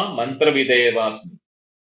Bhagava mantravidevasmi.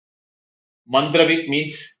 Mantravid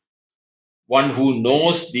means one who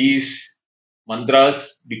knows these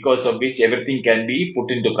mantras because of which everything can be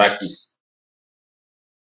put into practice.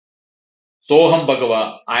 Soham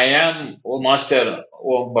Bhagava, I am, O Master,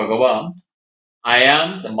 O Bhagavan, I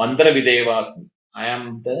am the mantra videvasmi. I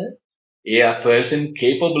am the person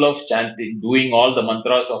capable of chanting, doing all the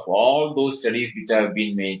mantras of all those studies which have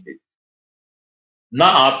been made.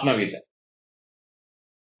 Na Atmavida.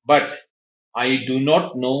 But I do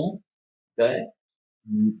not know the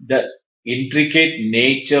intricate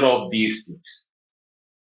nature of these things.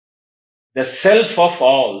 The self of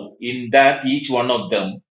all in that each one of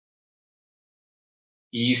them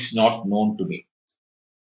is not known to me.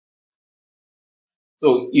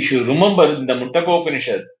 So if you remember in the Muttaka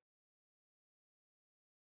Upanishad,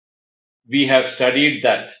 we have studied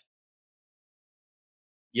that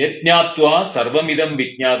Yajnatva sarvamidam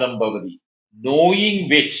vijnadam bhavati, knowing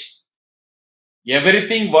which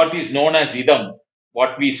everything what is known as idam,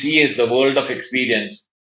 what we see as the world of experience,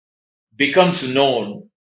 becomes known.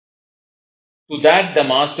 To that the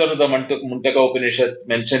master of the Muttaka Upanishad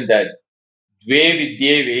mentioned that Dve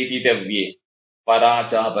vidye veditavye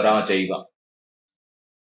paracha parachaiva.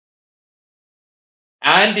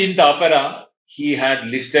 And in the Apara, he had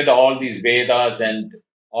listed all these Vedas and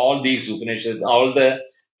all these Upanishads, all the,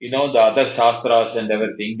 the other Shastras and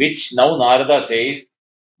everything, which now Narada says,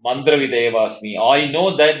 Mantra Videvasmi. I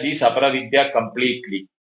know that this Apara Vidya completely.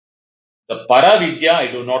 The Para Vidya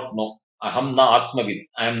I do not know. Aham na Atmavid.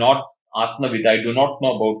 I am not Atmavid. I do not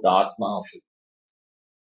know about the Atma of it.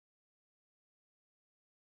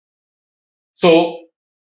 So,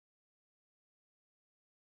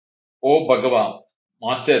 O Bhagavan,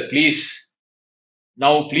 Master, please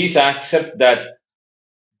accept that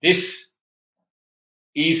this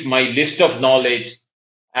is my list of knowledge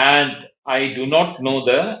and I do not know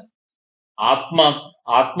the Atma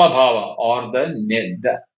Bhava or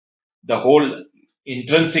the whole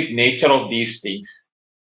intrinsic nature of these things.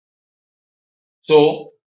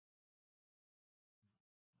 So,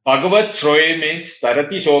 Bhagavat Shroye means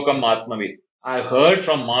Tarati Shokam Atmavid. I've heard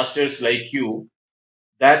from masters like you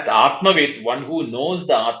that Atmavid, one who knows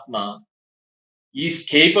the Atma, is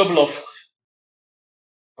capable of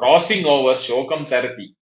crossing over Shokam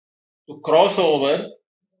Tarati, to cross over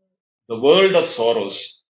the world of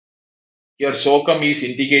sorrows. Here, Shokam is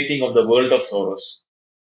indicating of the world of sorrows.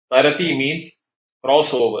 Tarati means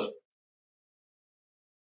crossover.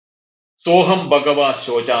 Soham Bhagava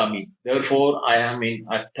Shojami. Therefore, I am in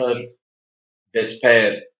utter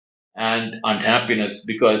despair and unhappiness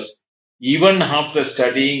because even after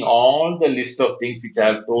studying all the list of things which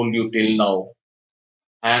I have told you till now,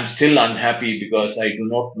 I am still unhappy because I do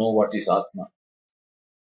not know what is Atma.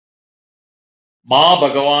 Ma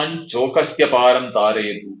Bhagavan Chokasya Param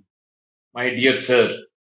Taredu. My dear sir,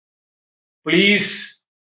 please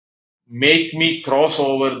make me cross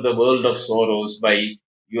over the world of sorrows by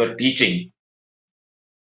your teaching.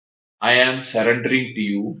 I am surrendering to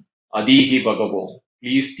you. Adihi Bhagavo.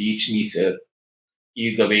 Please teach me, sir.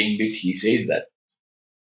 Is the way in which he says that.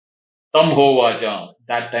 Tam Hovaja.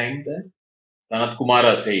 That time the Sanat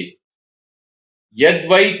Kumara said,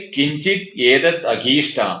 Yadvai Kinchit Edat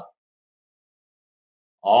Agishta.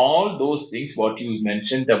 All those things what you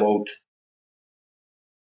mentioned about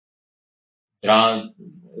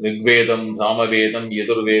Rigvedam, Samavedam,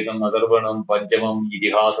 Yadurvedam, Adarvanam, Panchamam,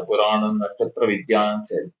 Idihasa Puranam, Nakshatra Vidya,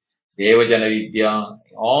 Devajana Vidya,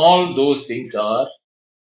 all those things are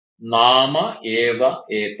Nama Eva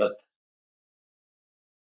Etat.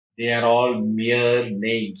 They are all mere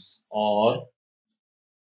names or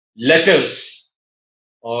letters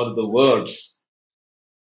or the words.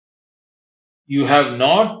 You have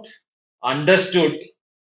not understood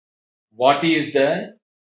what is the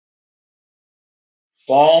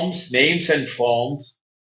forms, names and forms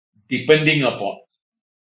depending upon.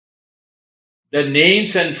 The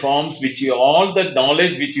names and forms all the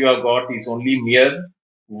knowledge which you have got is only mere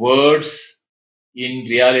words in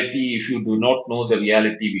reality if you do not know the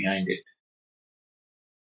reality behind it.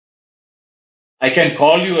 I can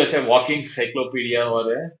call you as a walking encyclopedia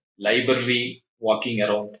or a library walking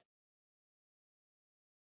around,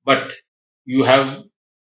 but you have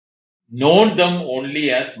known them only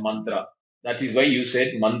as mantra. That is why you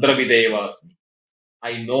said mantra videvasmi.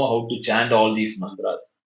 I know how to chant all these mantras.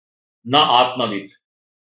 Na atmavid.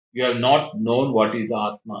 You have not known what is the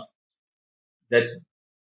atma. That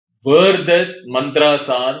where the mantras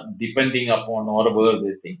are depending upon or where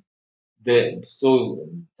they think. So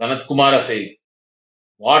Sanat Kumara says,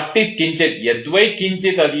 what is kinchit? Yadvai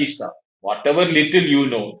kinchit adishta. Whatever little you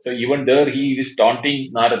know. So even there he is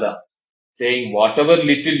taunting Narada, saying, whatever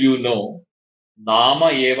little you know,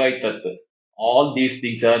 nama evai tat. All these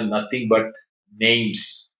things are nothing but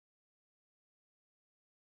names.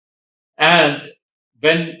 And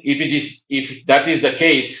if that is the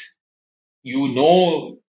case, you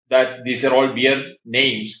know that these are all mere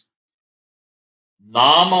names.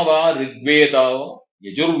 Namava Rigvedo,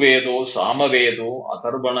 Yajurvedo, Samavedo,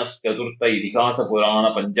 Atharvanas Chaturtha Idihasa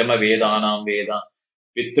Purana Panchama Vedanam Veda,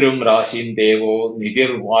 Pitrum Rashin Devo,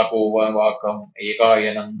 Nidir Vakova Vakam,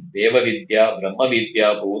 Ekayanam, Deva Vidya, Brahma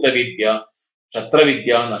Vidya, Bhuta Vidya, Kshatra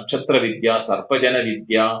Vidya, Nakshatra Vidya, Sarpajana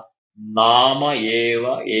Vidya, Nama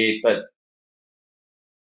Eva Etat.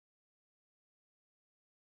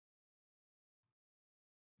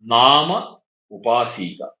 Nama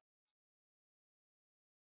Upasika.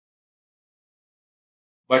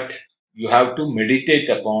 But you have to meditate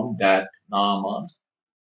upon that Nama.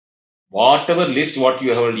 Whatever list what you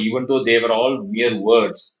have heard, even though they were all mere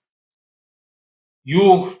words,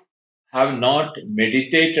 you have not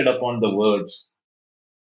meditated upon the words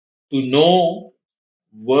to know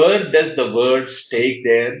where does the words take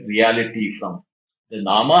their reality from. The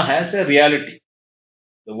Nama has a reality.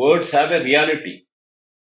 The words have a reality.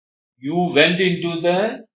 You went into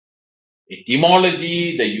the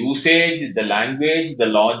etymology, the usage, the language, the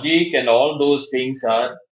logic, and all those things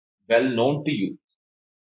are well known to you.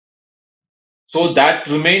 So that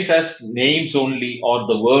remains as names only or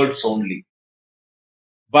the words only.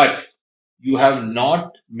 But you have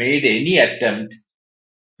not made any attempt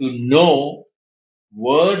to know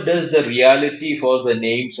where does the reality for the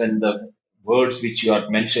names and the words which you are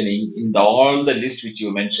mentioning in all the list which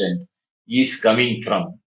you mentioned is coming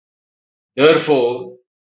from? Therefore,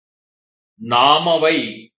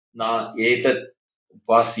 namavai na etat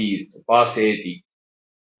paseti.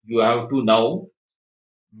 You have to now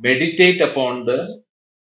meditate upon the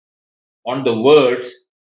on the words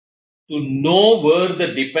to know where the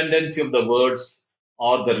dependency of the words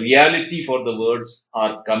or the reality for the words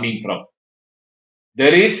are coming from.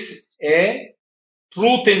 There is a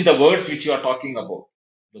truth in the words which you are talking about.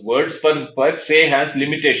 The words per se has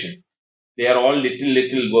limitations. They are all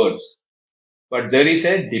little words. But there is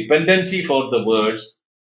a dependency for the words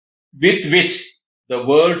with which the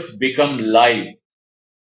words become live.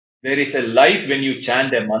 There is a life when you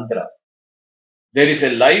chant a mantra. There is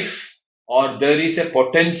a life or there is a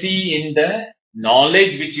potency in the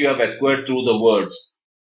knowledge which you have acquired through the words.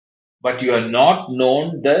 But you have not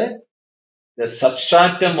known the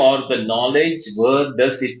substratum or the knowledge where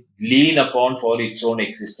does it lean upon for its own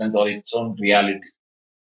existence or its own reality.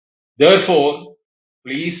 Therefore,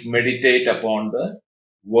 please meditate upon the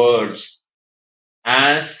words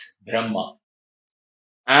as Brahma,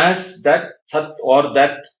 as that Sat or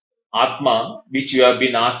that Atma which you have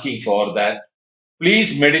been asking for that.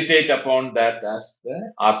 Please meditate upon that as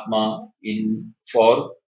the Atma in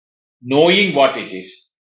for knowing what it is.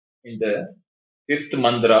 In the fifth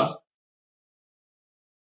mantra,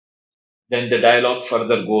 then the dialogue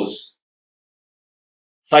further goes.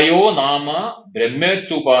 Sayo nama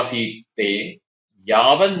brahmetyupasite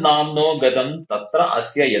yavan namno gadam tatra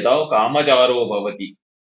asya yada kamajaro bhavati.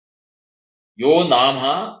 Yo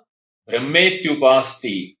nama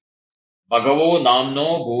brahmetyupasti bhagavo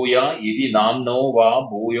namno bhuya iti namno va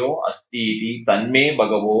bhuyo asti iti tanme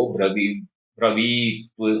bhagavo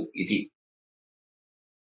bravitu iti.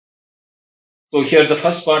 So here the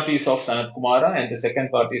first part is of Sanat Kumara and the second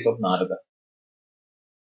part is of Narada.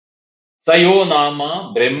 Sayo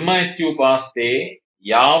nama brahma ityupaste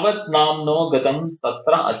yavat namno gatam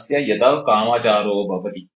tatra asya yada kamacharo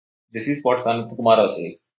bhavati. This is what Sanat Kumara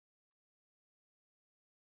says.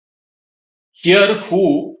 Here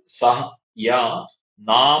who sahya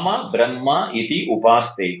nama brahma iti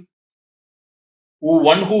upaste.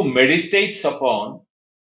 One who meditates upon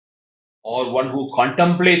or one who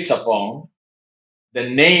contemplates upon the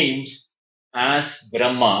names as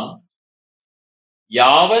Brahma,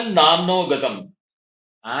 yavan namno gatam,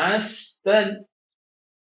 as the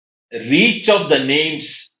reach of the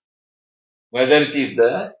names, whether it is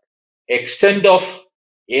the extent of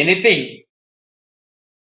anything,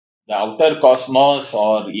 the outer cosmos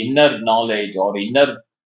or inner knowledge or inner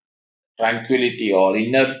tranquility or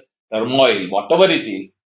inner turmoil, whatever it is,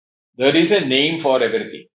 there is a name for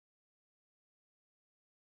everything.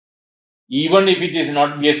 Even if it is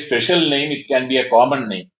not be a special name, it can be a common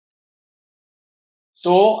name.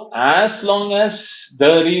 So, as long as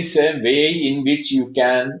there is a way in which you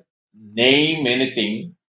can name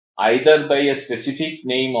anything, either by a specific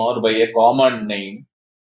name or by a common name,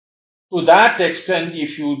 to that extent,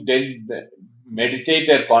 if you meditate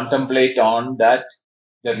or contemplate on that,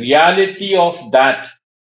 the reality of that,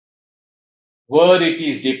 where it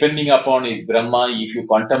is depending upon is Brahma, if you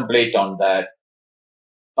contemplate on that,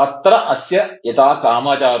 tatra asya yata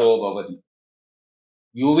kamacharo bhavati.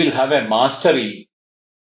 You will have a mastery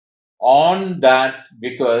on that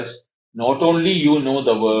because not only you know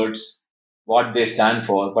the words, what they stand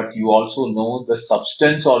for, but you also know the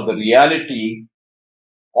substance or the reality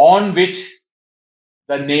on which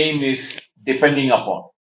the name is depending upon.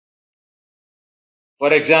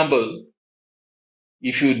 For example,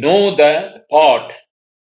 if you know the pot,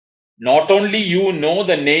 not only you know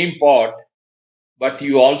the name pot, but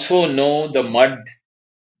you also know the mud,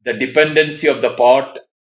 the dependency of the pot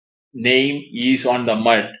name is on the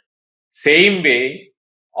mud. Same way,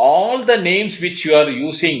 all the names which you are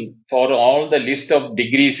using for all the list of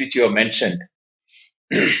degrees which you have mentioned,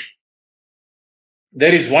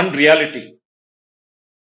 there is one reality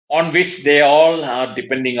on which they all are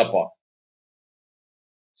depending upon.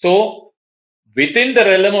 So, within the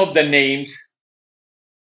realm of the names,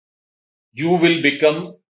 you will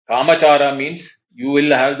become Kamachara means you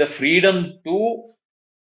will have the freedom to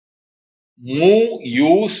move,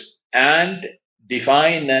 use and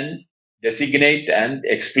define and designate and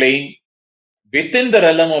explain within the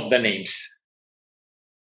realm of the names.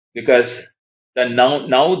 Because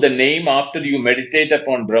now the name, after you meditate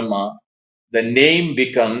upon Brahma, the name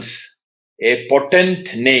becomes a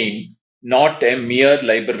potent name, not a mere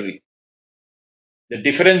library. The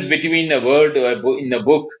difference between a word in a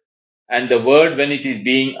book and the word when it is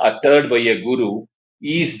being uttered by a guru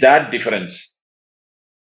is that difference.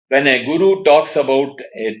 when a guru talks about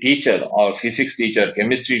a teacher or physics teacher,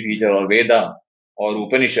 chemistry teacher or Veda or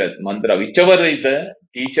Upanishad, mantra, whichever is the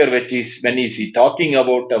teacher which is when is he talking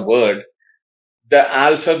about a word, the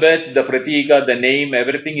alphabet, the pratika, the name,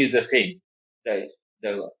 everything is the same. The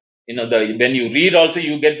when you read also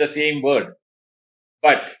you get the same word.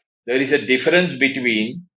 But there is a difference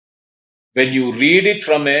between when you read it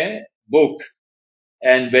from a book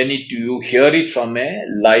and when you hear it from a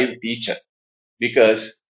live teacher.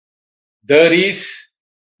 Because there is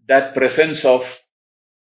that presence of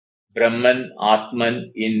Brahman,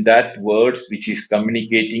 Atman in that words which is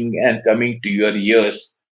communicating and coming to your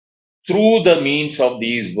ears through the means of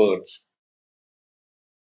these words.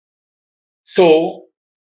 So,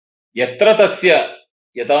 yatra tasya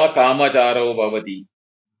yada kamacharo bhavati.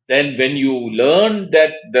 Then when you learn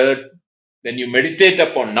when you meditate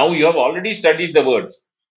upon, now you have already studied the words,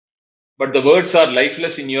 but the words are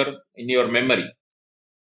lifeless in your memory.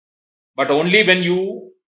 But only when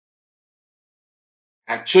you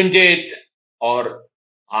accentuate or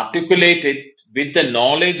articulate it with the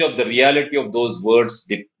knowledge of the reality of those words,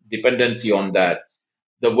 dependency on that,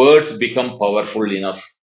 the words become powerful enough.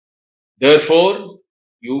 Therefore,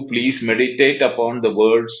 you please meditate upon the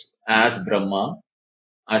words as Brahma,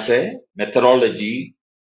 as a methodology,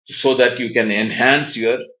 so that you can enhance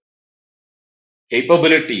your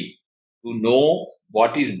capability to know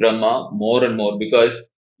what is Brahma more and more, because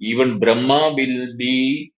even Brahma will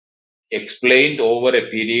be explained over a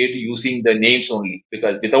period using the names only,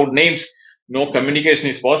 because without names, no communication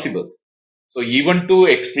is possible. So even to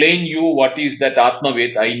explain you what is that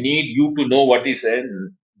Atmavid, I need you to know what is a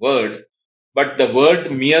word, but the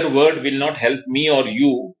mere word will not help me or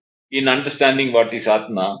you in understanding what is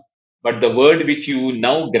Atma. But the word which you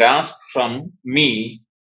now grasp from me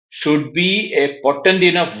should be a potent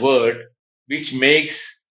enough word which makes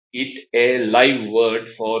it a live word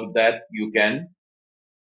for that you can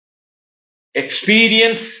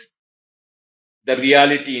experience the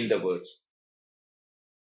reality in the words.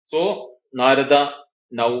 So Narada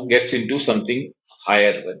now gets into something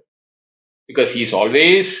higher one, because he is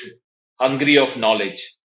always hungry of knowledge.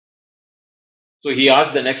 So he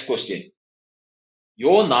asked the next question.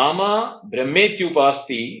 Yo nama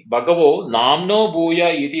brahmetyupasti bhagavo namno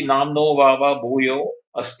bhuya iti namno vava bhuyo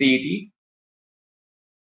asti iti.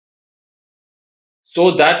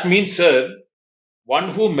 So that means, sir,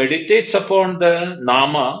 one who meditates upon the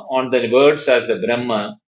nama, on the words as the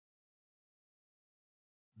Brahma,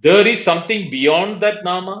 there is something beyond that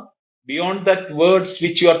nama, beyond that words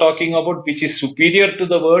which you are talking about, which is superior to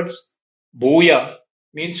the words. Bhuya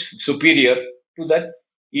means superior to that.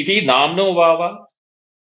 Iti namno vava.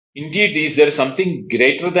 Indeed, is there something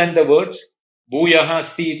greater than the words? Bhuyaha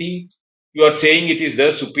asti iti. You are saying it is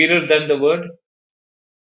there superior than the word.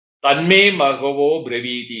 Tanme magavo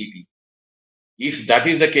breviti iti. If that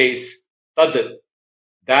is the case, tad,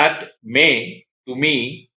 that may, to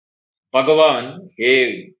me, Bhagavan,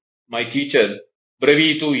 hey, my teacher,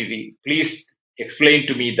 Bravitu iti, please explain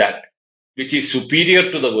to me that, which is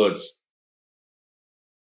superior to the words.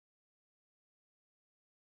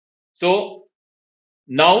 So,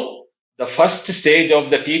 now the first stage of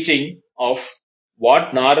the teaching of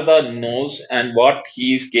what Narada knows and what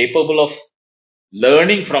he is capable of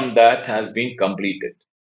learning from that has been completed.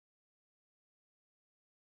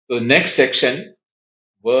 So, next section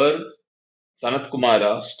where Sanat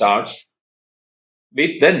Kumara starts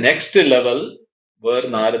with the next level where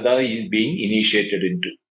Narada is being initiated into,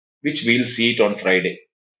 which we'll see it on Friday,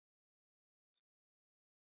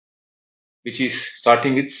 which is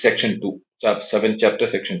starting with section 2, chapter 7, chapter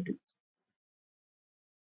section 2.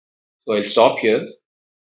 So I'll stop here.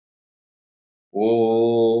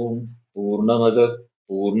 Om Purnamada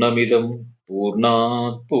Purnamidam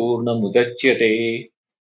Purnat Purnamudachyate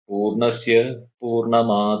Purnasya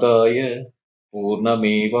Purnamadaya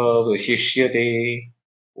Purnameva Vashishyate.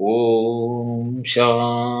 Om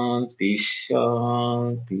Shanti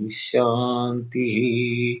Shanti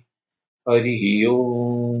Shanti. Harihi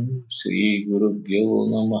Om Sri Gurubhyo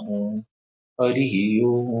Namaha. Harihi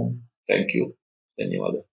Om. Thank you.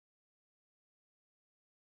 Dhanyawada.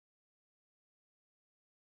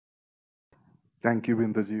 Thank you,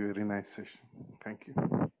 Bindaji. Very nice session. Thank you.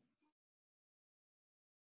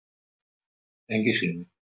 Thank you, Srini.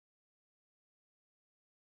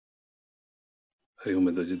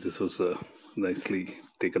 Harigomindaji, this was nicely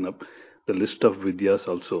taken up. The list of vidyas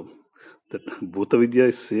also. That Bhuta Vidya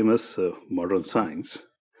is same as modern science,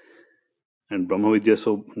 and Brahma Vidya is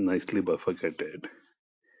so nicely bifurcated.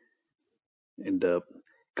 And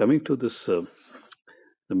coming to this, the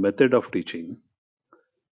method of teaching,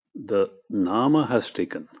 the Nama has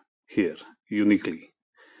taken here uniquely.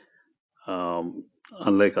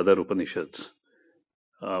 unlike other Upanishads.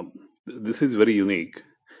 Um, this is very unique.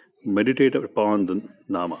 Meditate upon the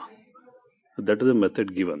Nama. That is a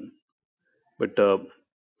method given, but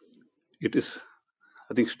it is,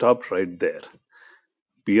 I think, stopped right there,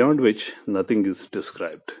 beyond which nothing is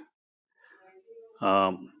described.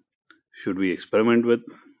 Um, should we experiment with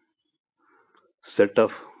set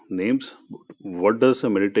of names? What does a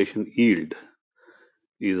meditation yield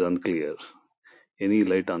is unclear. Any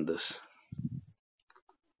light on this?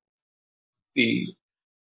 See,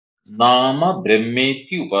 Nama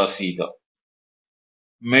Brahmeti Upasita.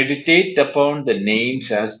 Meditate upon the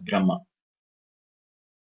names as Brahma.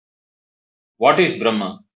 What is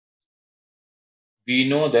Brahma? We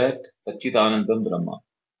know that Satchidanandam Brahma,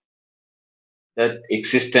 that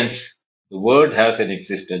existence, the word has an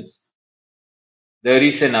existence. There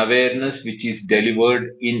is an awareness which is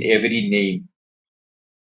delivered in every name.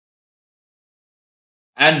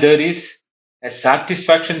 And there is a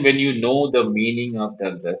satisfaction when you know the meaning of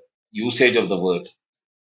the usage of the word.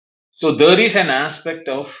 So there is an aspect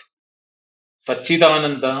of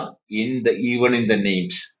Satchidananda even in the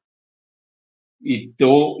names.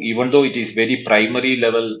 Even though it is very primary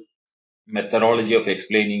level methodology of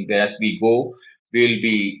explaining, as we go, we will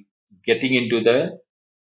be getting into the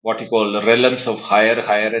what you call realms of higher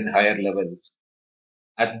and higher levels.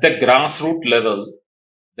 At the grassroots level,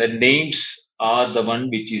 the names are the one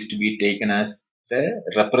which is to be taken as the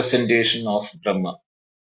representation of Brahma,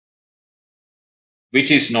 which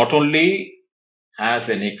is not only has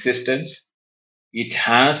an existence, it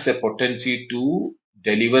has a potency to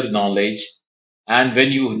deliver knowledge. And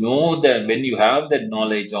when you have that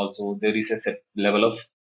knowledge also, there is a set level of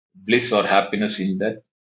bliss or happiness in that.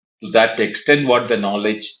 To that extent, what the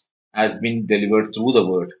knowledge has been delivered through the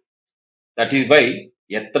word. That is why,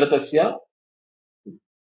 yatra tasya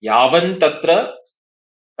yavan tatra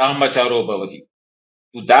kamacharo bhavati.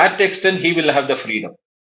 To that extent, he will have the freedom.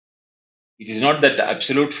 It is not that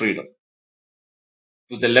absolute freedom.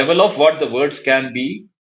 To the level of what the words can be,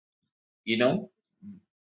 you know,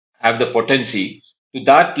 have the potency, to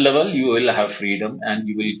that level you will have freedom and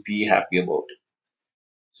you will be happy about it.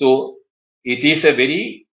 So it is a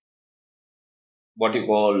very what you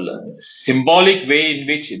call symbolic way in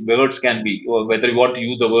which words can be, or whether you want to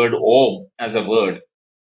use the word Om as a word,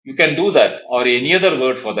 you can do that, or any other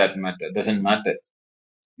word for that matter, doesn't matter.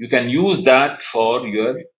 You can use that for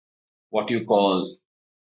your what you call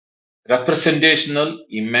representational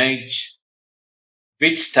image,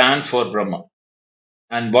 which stands for Brahma.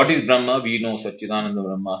 And what is Brahma? We know Satchidananda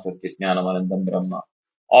Brahma, Satyajnanavanandam Brahma,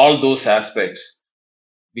 all those aspects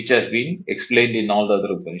which has been explained in all the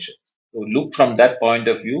other Upanishads. So look from that point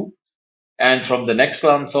of view, and from the next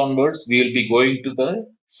class onwards, we will be going to the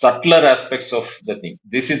subtler aspects of the thing.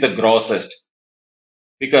 This is the grossest,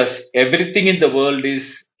 because everything in the world is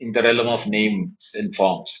in the realm of names and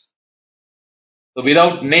forms. So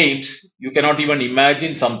without names, you cannot even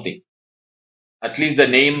imagine something. At least the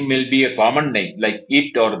name will be a common name, like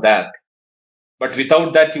it or that. But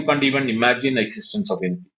without that, you can't even imagine the existence of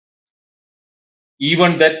anything.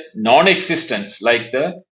 Even that non-existence, like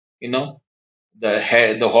the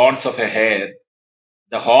hair, the horns of a hare.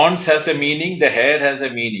 The horns has a meaning, the hair has a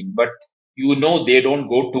meaning, but they don't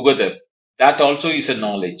go together. That also is a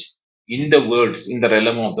knowledge in the words, in the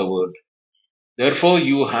realm of the word. Therefore,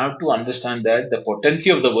 you have to understand that the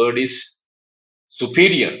potency of the word is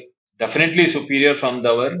superior, definitely superior from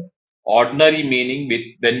our ordinary meaning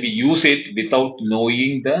when we use it without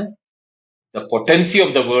knowing the potency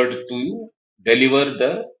of the word to deliver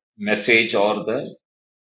the message or the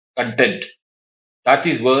content. That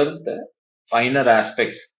is where the finer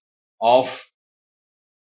aspects of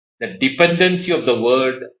the dependency of the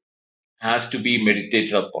word has to be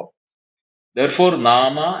meditated upon. Therefore,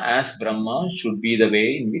 Nama as Brahma should be the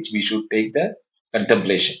way in which we should take the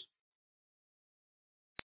contemplation.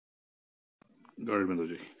 Got it,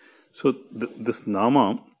 Binduji. So this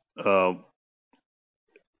Nama, uh,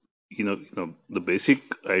 the basic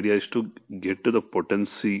idea is to get to the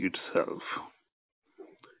potency itself,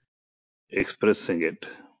 expressing it,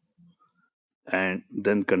 and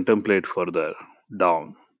then contemplate further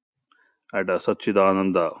down at a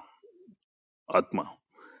Satchidananda Atma.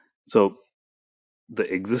 So the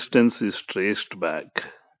existence is traced back,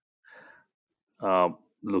 uh,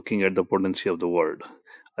 looking at the potency of the word.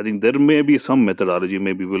 I think there may be some methodology.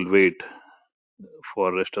 Maybe we'll wait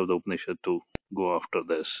for rest of the Upanishad to go after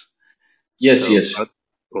this. Yes, So, yes.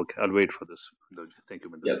 okay, I'll wait for this. Thank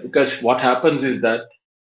you, Yeah, Binduji. because what happens is that,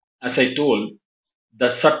 as I told,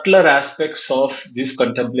 the subtler aspects of this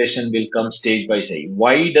contemplation will come stage by stage.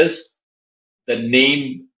 Why does the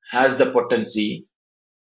name has the potency?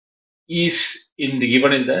 is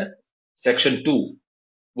given in the section 2,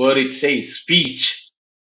 where it says speech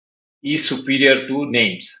is superior to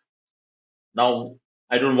names. Now,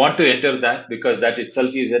 I don't want to enter that because that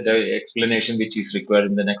itself is the explanation which is required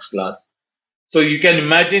in the next class. So you can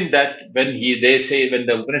imagine that when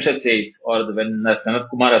the Upanishad says, or when Sanat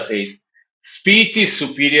Kumara says, speech is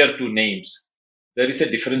superior to names, there is a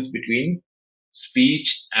difference between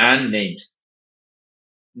speech and names.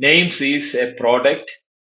 Names is a product,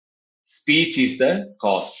 speech is the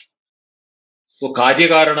cause. So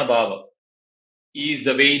Karyakarana Bhava is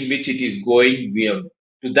the way in which it is going.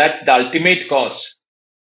 To that, the ultimate cause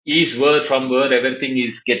is from where everything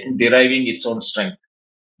is deriving its own strength.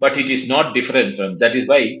 But it is not different from. That is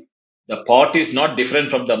why the pot is not different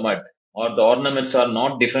from the mud, or the ornaments are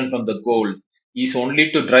not different from the gold. Is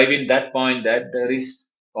only to drive in that point that there is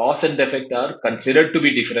cause and effect are considered to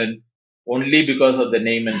be different only because of the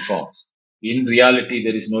name and forms. In reality,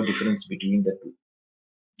 there is no difference between the two.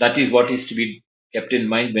 That is what is to be kept in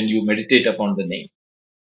mind when you meditate upon the name.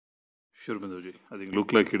 Sure, Binduji. I think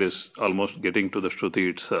look like it is almost getting to the Shruti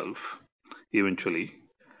itself eventually.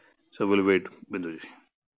 So we'll wait, Binduji.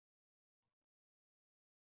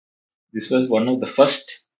 This was one of the first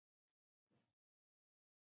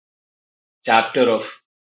chapter of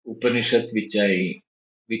Upanishad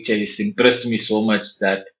which has impressed me so much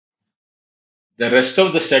that the rest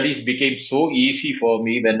of the studies became so easy for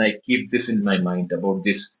me when I keep this in my mind about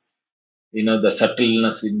this, the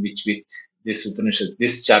subtleness in which with this Upanishad,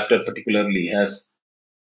 this chapter particularly has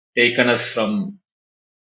taken us from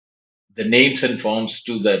the names and forms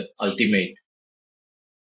to the ultimate.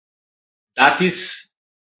 That is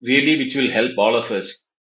really which will help all of us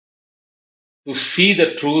to see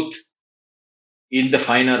the truth in the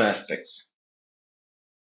finer aspects.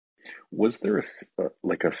 Was there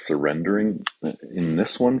like a surrendering in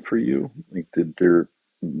this one for you? Like,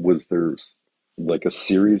 was there like a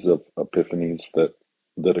series of epiphanies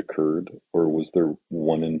that occurred, or was there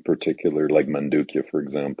one in particular, like Mandukya, for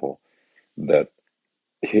example, that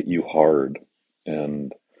hit you hard,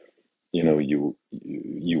 and you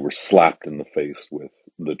were slapped in the face with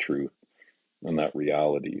the truth and that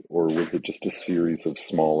reality, or was it just a series of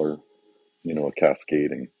smaller, a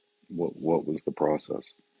cascading? What was the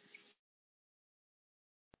process?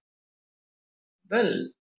 Well,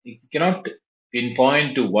 you cannot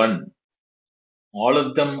pinpoint to one. All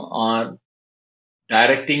of them are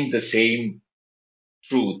directing the same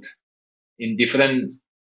truth in different,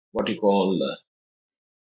 what you call,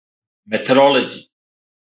 methodology.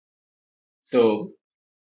 So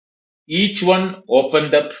each one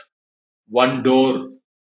opened up one door,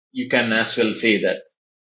 you can as well say that.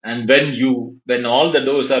 And when all the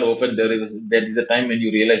doors are open, there is a time when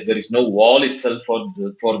you realize there is no wall itself for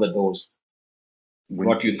the doors. When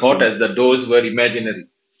What you thought so as the doors were imaginary.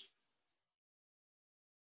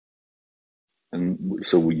 And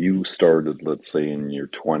so you started, let's say, in your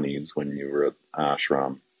 20s when you were at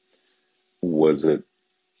ashram. Was it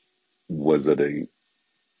a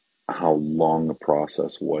how long a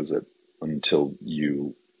process was it until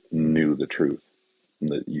you knew the truth and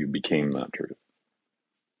that you became that truth?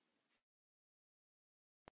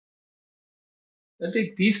 I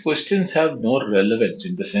think these questions have no relevance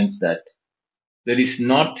in the sense that there is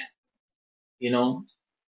not, you know,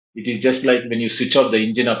 it is just like when you switch off the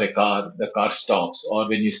engine of a car, the car stops, or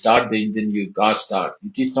when you start the engine, your car starts.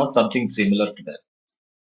 It is not something similar to that.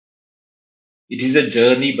 It is a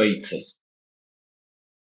journey by itself.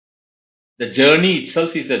 The journey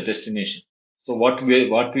itself is the destination. So what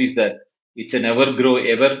is that? It's an ever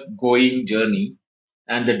going journey,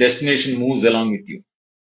 and the destination moves along with you,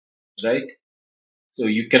 right? So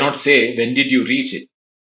you cannot say when did you reach it.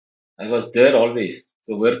 I was there always.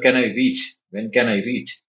 So where can I reach? When can I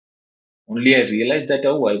reach? Only I realized that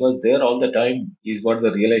I was there all the time is what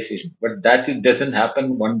the realization. But it doesn't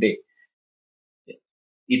happen one day.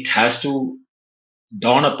 It has to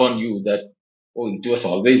dawn upon you that it was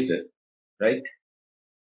always there, right?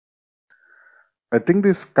 I think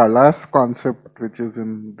this Kalas concept, which is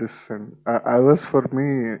in this, and I was for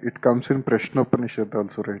me, it comes in Prashnopanishad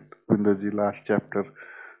also, right? Vindaji, last chapter.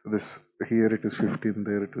 This here it is 15,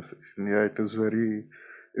 there it is 16. Yeah, it is very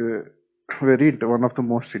one of the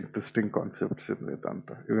most interesting concepts in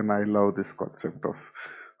Vedanta. Even I love this concept of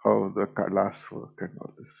how the Kalas work and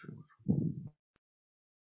all this.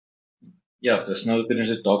 Yeah, Krishna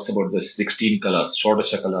Upanishad talks about the 16 kalas,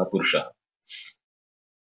 Shodasha Kala Purusha.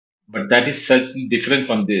 But that is slightly different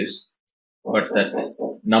from this. But that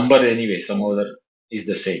number anyway, some other is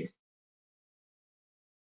the same.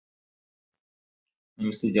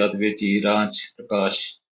 Namaste Jadveji, Raj,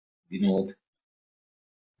 Prakash, Vinod.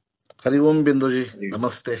 Hari Om Binduji. Hari Om.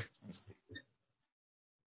 Namaste. Namaste.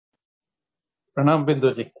 Pranam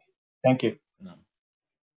Binduji. Thank you. No.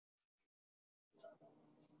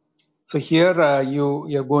 So here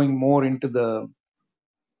you're going more into the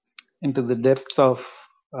depths of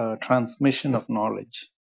transmission of knowledge.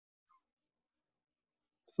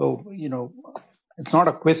 So it's not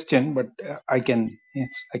a question, but I can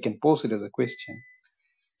pose it as a question.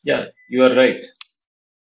 Yeah, you are right.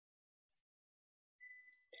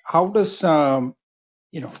 How does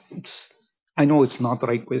it's I know it's not the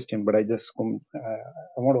right question, but I just I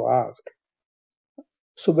want to ask.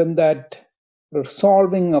 So when that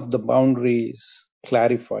resolving of the boundary is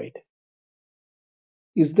clarified,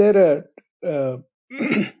 is there a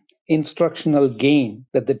instructional gain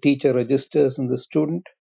that the teacher registers in the student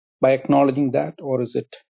by acknowledging that, or is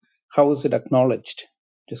it how is it acknowledged?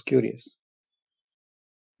 Just curious.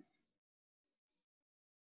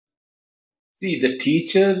 See, the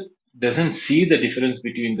teacher doesn't see the difference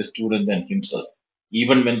between the student and himself,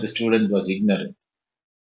 even when the student was ignorant.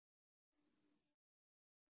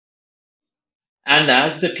 And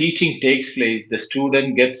as the teaching takes place, the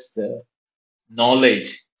student gets the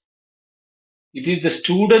knowledge. It is the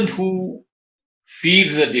student who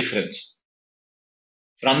feels the difference.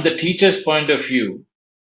 From the teacher's point of view,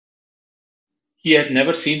 he has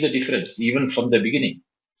never seen the difference, even from the beginning.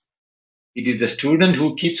 It is the student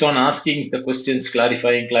who keeps on asking the questions,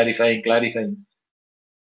 clarifying.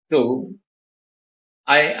 So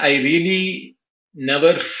I really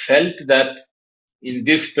never felt that in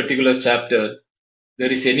this particular chapter there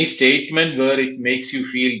is any statement where it makes you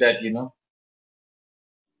feel that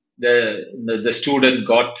the student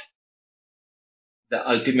got the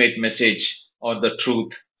ultimate message or the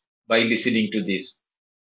truth by listening to this.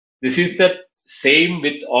 This is the same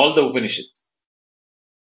with all the Upanishads.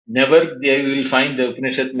 Never they will find the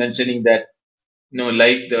Upanishad mentioning that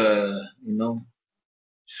like the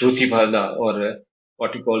Shruti Bhala or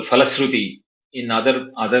what you call Phalashruti in other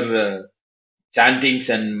chantings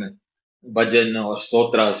and bhajan or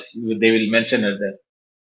stotras. They will mention it that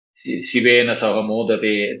Shivena Saha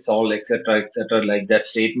Modate, it's all etc. like that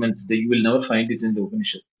statements that you will never find it in the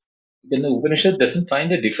Upanishad. Then the Upanishad doesn't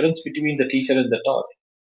find a difference between the teacher and the taught,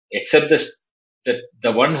 except that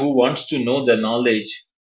the one who wants to know the knowledge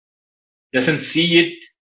doesn't see it,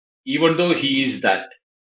 even though he is that.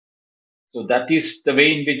 So that is the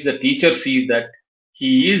way in which the teacher sees that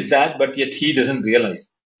he is that, but yet he doesn't realize.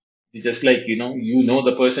 It's just like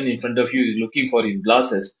the person in front of you is looking for his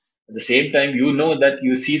glasses. At the same time, that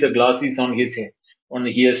you see the glasses on his head,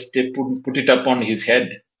 he has put it up on his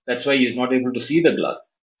head. That's why he is not able to see the glass,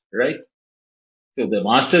 right? So the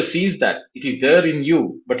master sees that it is there in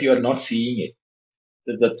you, but you are not seeing it.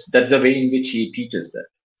 So that's the way in which he teaches that.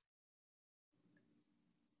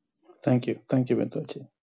 Thank you, Binduji.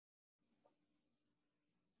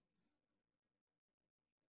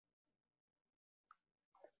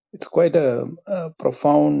 It's quite a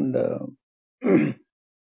profound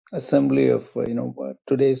assembly of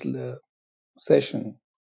today's session.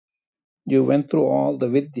 You went through all the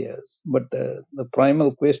vidyas, but the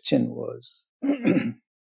primal question was to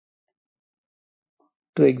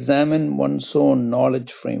examine one's own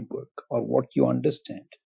knowledge framework or what you understand,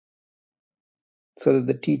 so that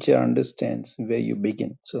the teacher understands where you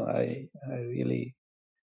begin. So I really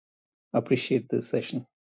appreciate this session.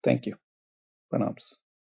 Thank you. Pranams.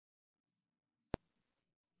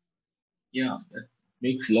 Yeah, that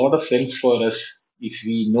makes a lot of sense for us if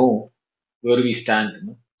we know where we stand.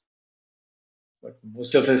 But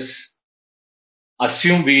most of us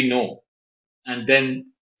assume we know, and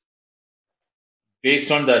then based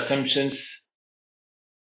on the assumptions,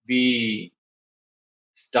 we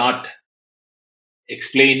start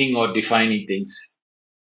explaining or defining things.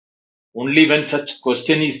 Only when such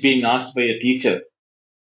question is being asked by a teacher,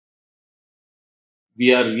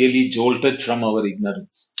 we are really jolted from our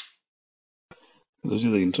ignorance. The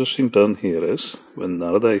interesting turn here is when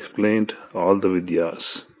Narada explained all the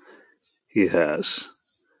vidyas he has,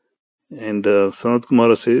 and Sanat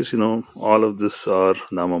Kumara says, all of this are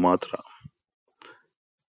Nama Matra.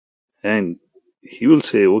 And he will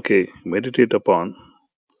say, okay, meditate upon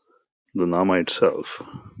the Nama itself.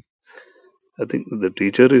 I think the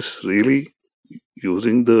teacher is really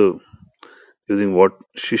using what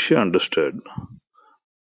Shishya understood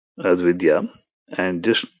as Vidya and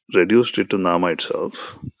just reduced it to Nama itself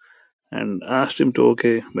and asked him to,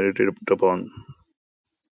 okay, meditate upon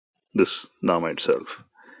this Nama itself.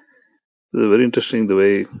 It's very interesting the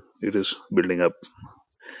way it is building up.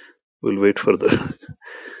 We'll wait for the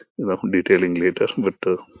detailing later, but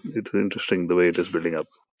it's interesting the way it is building up.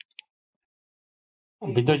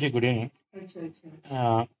 Binduji, good evening.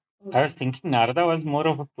 I was thinking Narada was more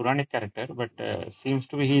of a Puranic character, but seems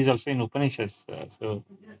to be he is also in Upanishads. So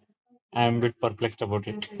I'm a bit perplexed about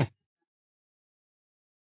it.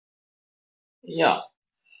 Yeah,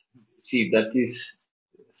 see, that is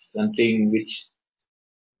something which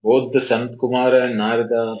both the Sant Kumara and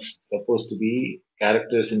Narada are supposed to be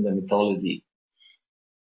characters in the mythology,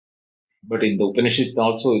 but in the Upanishad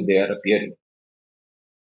also they are appearing.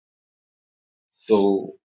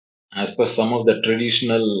 So, as per some of the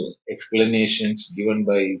traditional explanations given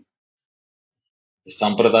by the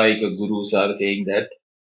Sampradayika gurus, are saying that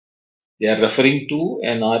they are referring to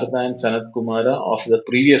a Narada and Sanat Kumara of the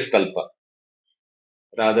previous Kalpa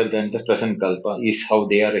rather than the present Kalpa, is how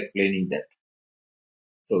they are explaining that.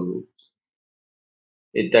 So,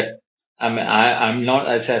 that I'm not,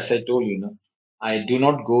 as I told you, I do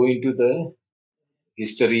not go into the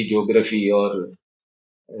history, geography, or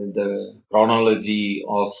the chronology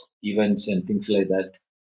of events and things like that.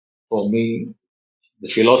 For me, the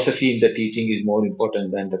philosophy in the teaching is more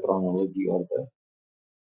important than the chronology or the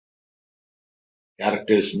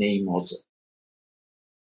character's name also.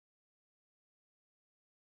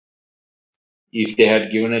 If they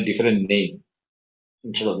had given a different name,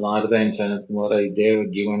 instead of Narada and Sanat Kumara, if they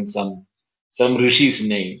had given some Rishi's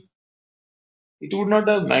name, it would not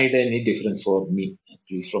have made any difference for me, at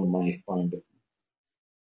least from my point of view.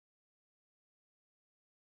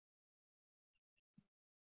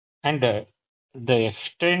 And the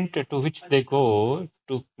extent to which they go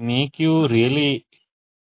to make you really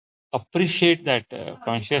appreciate that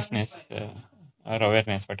consciousness or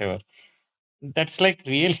awareness, whatever, that's like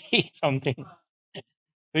really something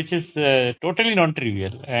which is totally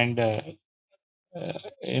non-trivial. And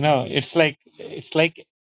it's like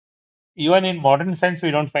even in modern science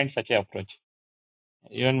we don't find such an approach.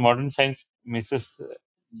 Even modern science misses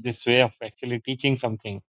this way of actually teaching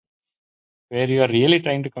something where you are really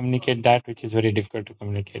trying to communicate that which is very difficult to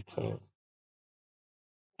communicate. So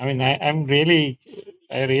I mean, I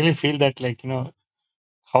really feel that, like,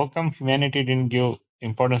 how come humanity didn't give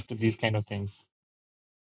importance to these kind of things?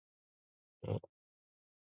 So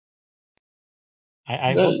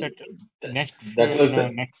I hope Well, that that, next, that was the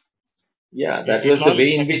next, yeah, that it was will the all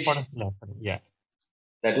way in that which importance will happen. Yeah.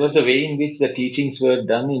 that was the way in which the teachings were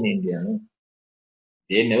done in India. No?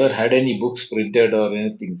 They never had any books printed or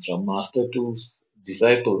anything. From master to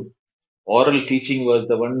disciple, oral teaching was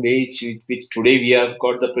the one way which today we have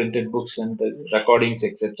got the printed books and the recordings,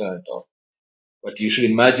 etc. at all. But you should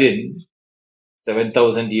imagine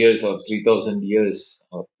 7,000 years or 3,000 years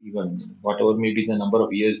or even whatever may be the number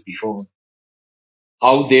of years before,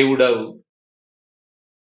 how they would have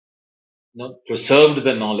preserved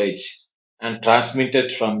the knowledge and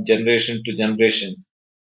transmitted from generation to generation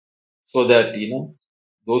so that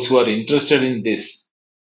those who are interested in this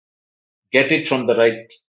get it from the right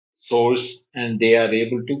source and they are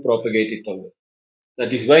able to propagate it away.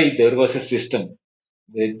 That is why there was a system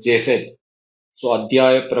where they said, so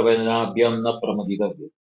adhyaya pravanabhyam na pramaditavya.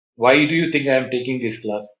 Why do you think I am taking this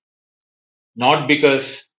class? Not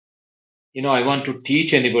because I want to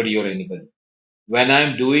teach anybody or anybody. When I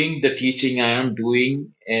am doing the teaching, I am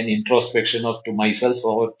doing an introspection of to myself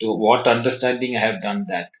or to what understanding I have done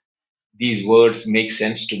that these words make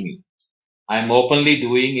sense to me. I am openly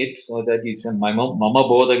doing it so that it's a mama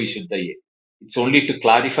bodha vishuddhaye. It's only to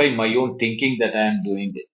clarify my own thinking that I am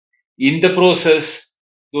doing it. In the process,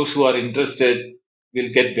 those who are interested will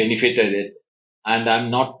get benefited it. And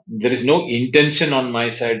there is no intention on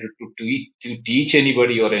my side to teach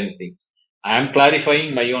anybody or anything. I am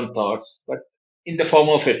clarifying my own thoughts, but in the form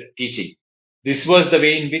of a teaching. This was the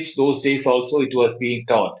way in which those days also it was being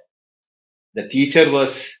taught. The teacher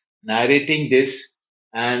was narrating this,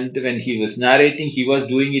 and when he was narrating, he was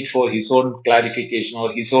doing it for his own clarification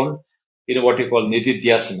or his own, what you call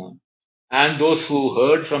nididhyasana. And those who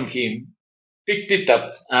heard from him picked it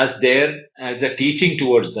up as a teaching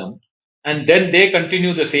towards them, and then they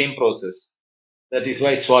continue the same process. That is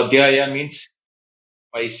why swadhyaya means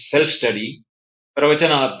by self-study,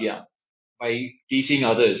 pravachanabhya by teaching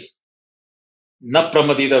others, na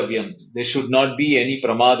pramaditavyam. There should not be any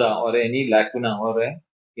pramada or any lacuna or a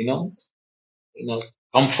you know you know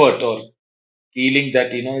comfort or feeling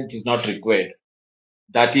that it is not required.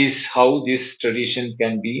 That is how this tradition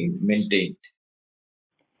can be maintained.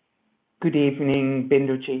 Good evening,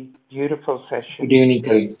 Binduji. Beautiful Good session. evening,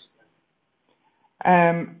 Karim.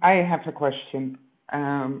 I have a question.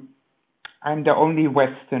 I'm the only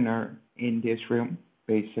Westerner in this room,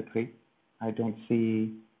 basically. I don't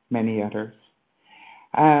see many others.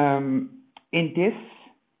 In this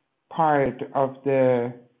part of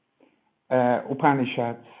the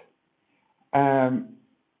Upanishads,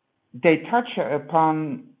 they touch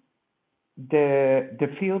upon the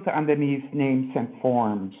field underneath names and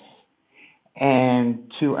forms,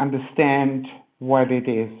 and to understand what it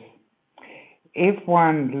is. If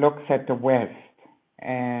one looks at the West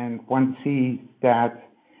and one sees that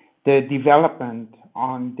the development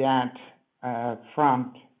on that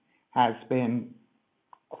front has been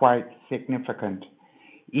quite significant,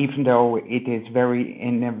 even though it is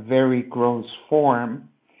in a very gross form,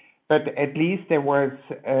 but at least there was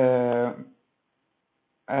a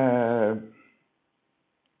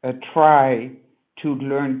try to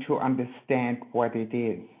learn to understand what it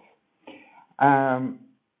is.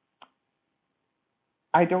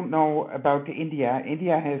 I don't know about India.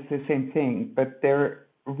 India has the same thing, but they're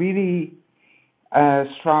really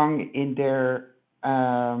strong in their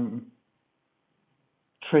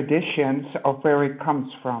traditions of where it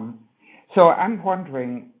comes from. So I'm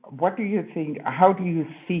wondering, what do you think? How do you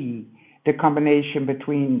see the combination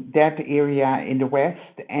between that area in the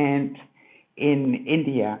West and in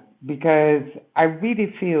India? Because I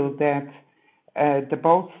really feel that the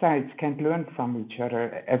both sides can learn from each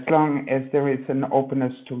other as long as there is an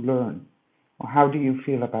openness to learn. How do you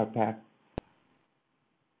feel about that?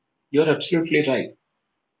 You're absolutely right.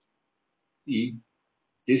 See,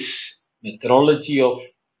 this methodology of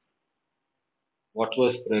what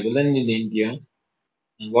was prevalent in India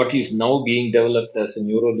and what is now being developed as a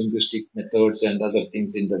neuro-linguistic methods and other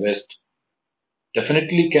things in the West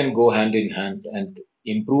definitely can go hand in hand and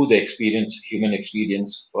improve the human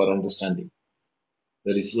experience for understanding.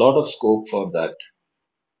 There is a lot of scope for that.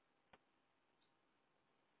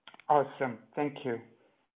 Awesome. Thank you.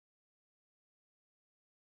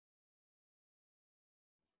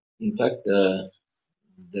 In fact,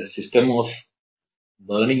 the system of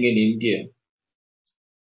learning in India,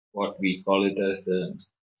 what we call it as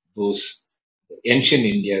those ancient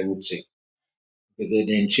India, I would say, because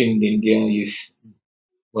the ancient India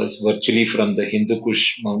was virtually from the Hindu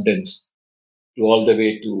Kush mountains to all the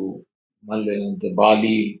way to the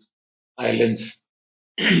Bali islands.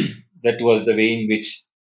 That was the way in which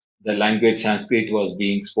the language Sanskrit was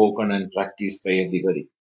being spoken and practiced by everybody.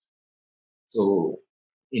 So,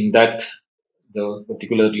 in that,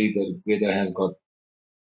 particularly the Veda has got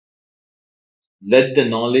let the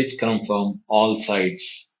knowledge come from all sides.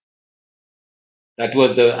 That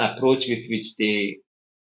was the approach with which they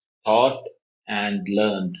thought and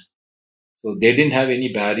learned. So they didn't have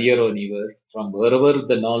any barrier or anywhere. From wherever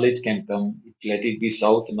the knowledge can come, let it be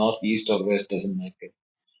south, north, east, or west, doesn't matter.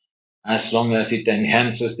 As long as it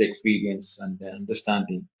enhances the experience and the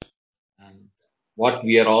understanding. And what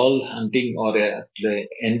we are all hunting, or at the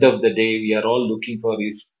end of the day, we are all looking for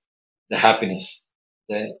is the happiness,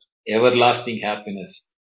 the everlasting happiness,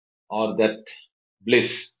 or that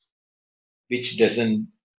bliss, which doesn't,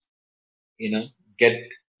 get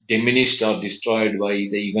diminished or destroyed by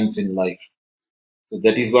the events in life. So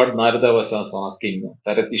that is what Narada was also asking.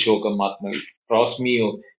 Tarati Shokam Atma,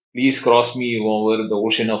 please cross me over the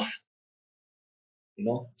ocean of,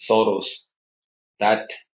 sorrows. That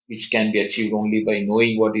which can be achieved only by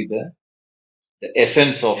knowing what is the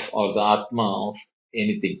essence of or the Atma of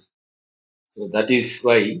anything. So that is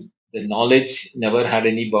why the knowledge never had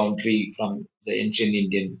any boundary from the ancient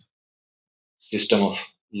Indian system of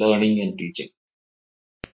learning and teaching.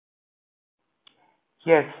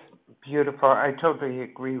 Yes, beautiful. I totally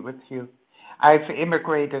agree with you. I've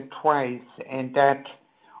immigrated twice, and that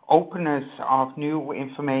openness of new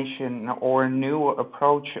information or new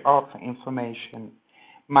approach of information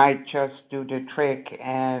might just do the trick,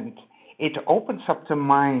 and it opens up the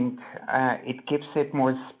mind. It gives it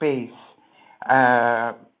more space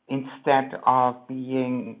instead of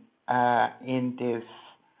being in this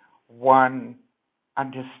one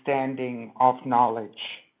understanding of knowledge.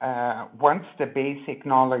 Once the basic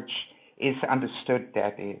knowledge is understood,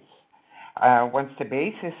 that is. Once the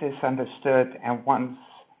basis is understood, and once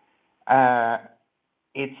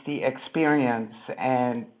it's the experience,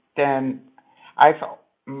 and then I've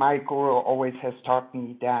my guru always has taught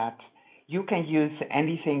me that you can use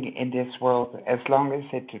anything in this world as long as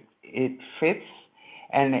it fits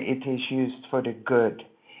and it is used for the good,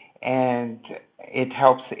 and it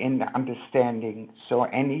helps in understanding. So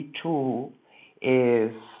any tool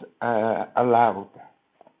is allowed.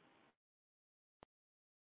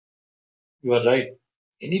 You are right.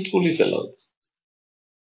 Any tool is allowed.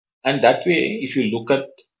 And that way, if you look at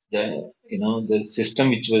the system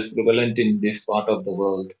which was prevalent in this part of the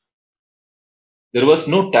world, there was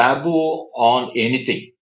no taboo on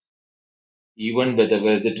anything, even whether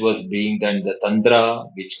it was being done the tantra,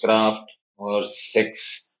 witchcraft, or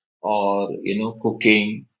sex, or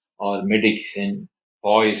cooking, or medicine,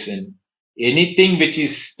 poison, anything which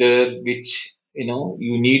is there, which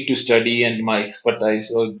you need to study and my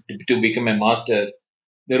expertise or to become a master.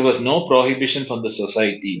 There was no prohibition from the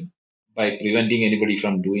society by preventing anybody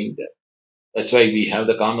from doing that. That's why we have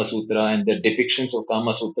the Kama Sutra, and the depictions of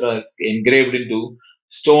Kama Sutra is engraved into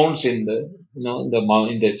stones in the in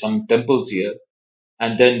the some temples here.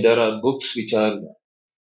 And then there are books which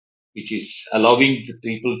is allowing the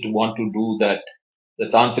people to want to do that. The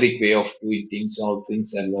tantric way of doing things, all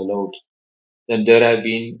things are allowed. Then there have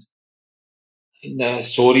been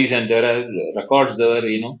stories and there are records there.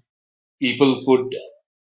 People could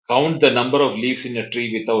count the number of leaves in a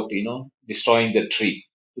tree without destroying the tree.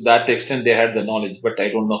 To that extent, they had the knowledge, but I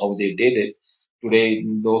don't know how they did it. Today,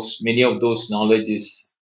 those many of those knowledge is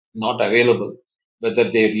not available. Whether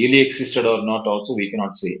they really existed or not, also we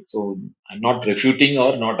cannot say. So I'm not refuting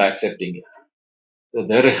or not accepting it. So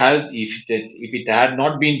there has, if it had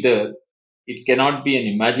not been there, it cannot be an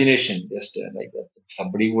imagination just like that.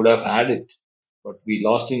 Somebody would have had it, but we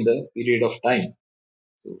lost in the period of time.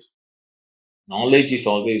 So knowledge is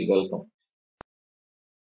always welcome.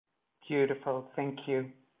 Beautiful. Thank you.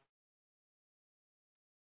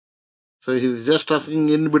 So he's just asking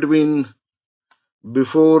in between,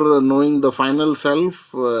 before knowing the final self,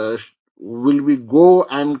 will we go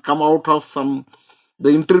and come out of the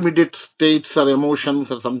intermediate states or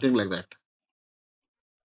emotions or something like that?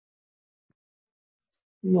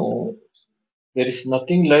 No, there is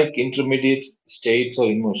nothing like intermediate states or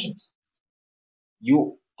emotions.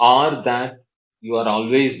 You are that, you are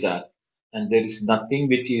always that, and there is nothing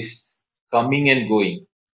which is coming and going.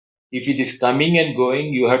 If it is coming and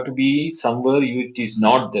going, you have to be somewhere it is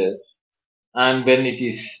not there. And when it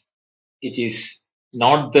is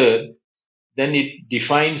not there, then it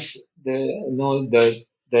defines the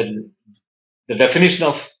the definition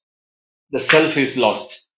of the self is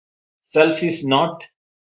lost. Self is not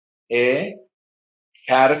a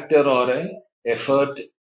character or a effort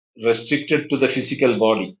restricted to the physical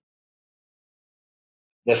body.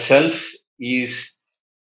 The self is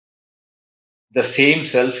the same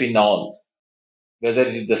self in all, whether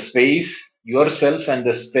it is the space, yourself, and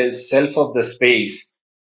the self of the space.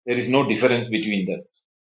 There is no difference between them.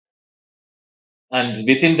 And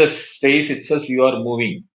within the space itself, you are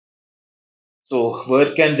moving. So,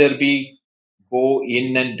 where can there be go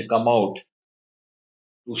in and come out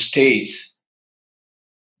to states?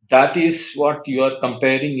 That is what you are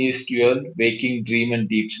comparing is to your waking dream and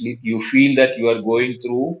deep sleep. You feel that you are going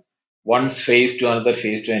through one phase to another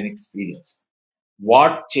phase to an experience.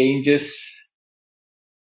 What changes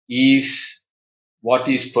is what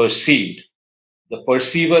is perceived. The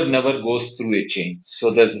perceiver never goes through a change.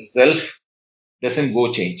 So the self doesn't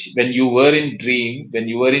go change. When you were in dream, when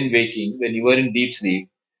you were in waking, when you were in deep sleep,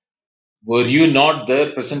 were you not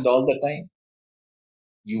there present all the time?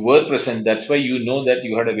 You were present. That's why you know that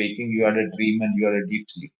you had a waking, you had a dream, and you had a deep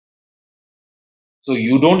sleep. So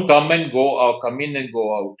you don't come and go or come in and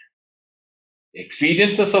go out.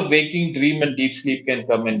 Experiences of waking, dream, and deep sleep can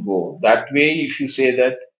come and go. That way, if you say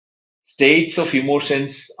that states of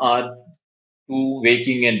emotions are to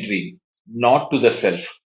waking and dream, not to the self.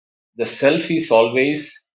 The self is always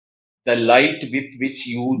the light with which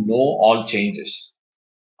you know all changes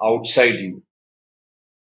outside you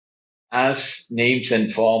as names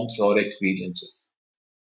and forms or experiences.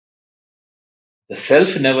 The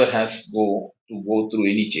self never has to go through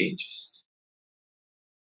any changes.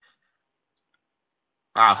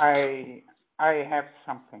 Asked. I have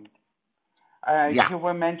something. Yeah. You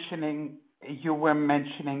were mentioning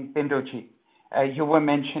Bindoji. You were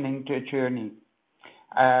mentioning the journey.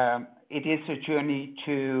 It is a journey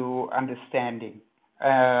to understanding.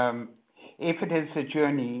 If it is a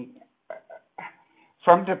journey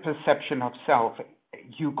from the perception of self,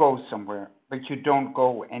 you go somewhere, but you don't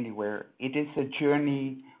go anywhere. It is a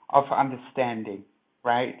journey of understanding,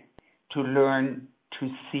 right? To learn to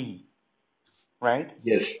see, right?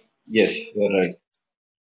 Yes, yes, you're right.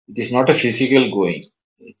 It is not a physical going.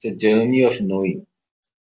 It's a journey of knowing.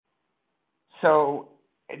 So,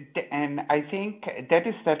 and I think that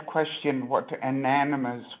is that question what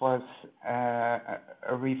Anonymous was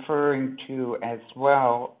referring to as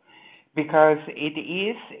well, because it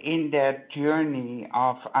is in that journey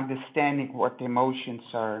of understanding what emotions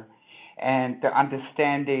are and the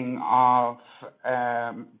understanding of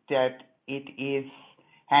that it is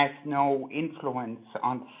has no influence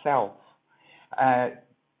on self. Uh,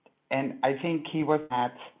 and I think he was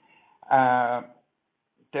at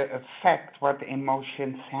the effect what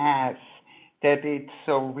emotions has, that it's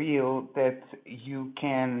so real that you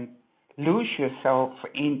can lose yourself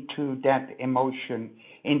into that emotion,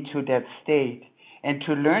 into that state, and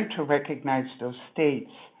to learn to recognize those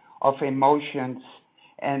states of emotions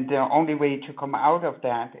And the only way to come out of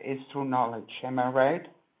that is through knowledge. Am I right?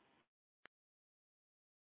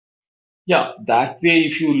 Yeah, that way,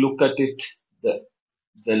 if you look at it, the,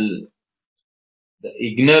 the, the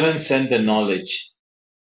ignorance and the knowledge,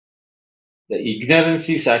 the ignorance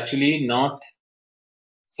is actually not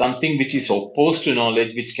something which is opposed to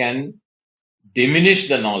knowledge, which can diminish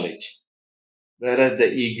the knowledge, whereas the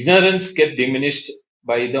ignorance get diminished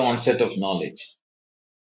by the onset of knowledge.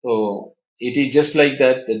 So it is just like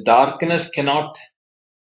that. The darkness cannot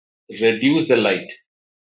reduce the light,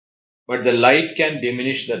 but the light can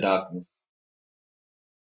diminish the darkness.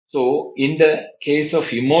 So in the case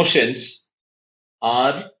of emotions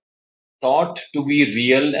are thought to be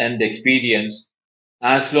real and experienced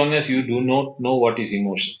as long as you do not know what is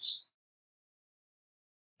emotions.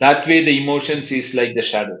 That way the emotions is like the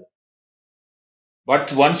shadow.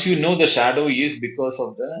 But once you know the shadow is because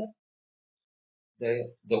of the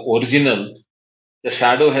original, the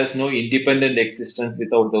shadow has no independent existence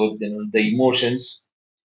without the original. The emotions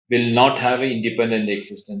will not have an independent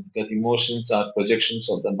existence because emotions are projections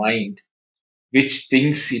of the mind which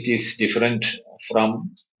thinks it is different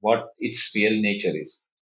from what its real nature is.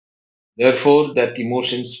 Therefore, that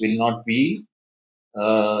emotions will not be,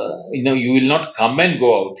 you will not come and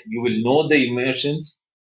go out. You will know the emotions.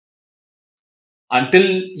 Until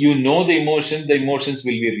you know the emotions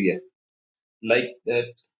will be real. Like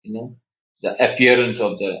that, the appearance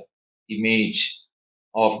of the image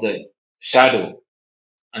of the shadow.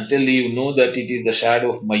 Until you know that it is the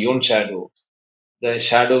shadow of my own shadow, the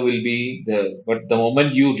shadow will be but the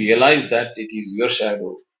moment you realize that it is your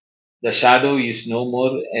shadow, the shadow is no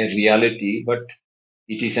more a reality, but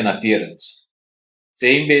it is an appearance.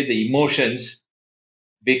 Same way, the emotions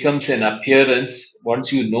becomes an appearance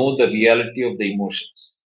once you know the reality of the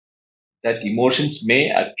emotions. That emotions may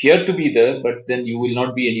appear to be there, but then you will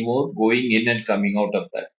not be anymore going in and coming out of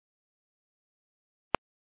that.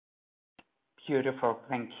 Beautiful.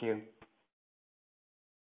 Thank you.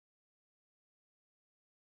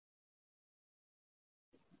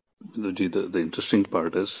 The interesting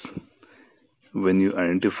part is when you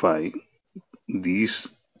identify these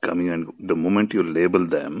coming and the moment you label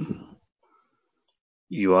them,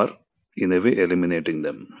 you are in a way eliminating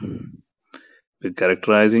them. We're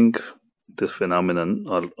characterizing this phenomenon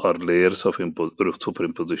or layers of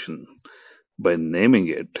superimposition. By naming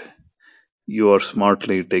it, you are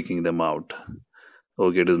smartly taking them out.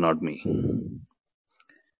 Okay, it is not me.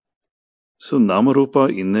 So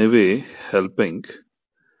Namarupa, in a way, helping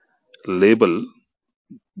label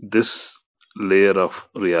this layer of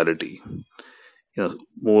reality,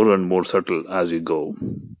 more and more subtle as you go.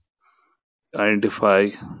 Identify,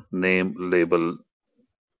 name, label,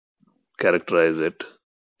 characterize it,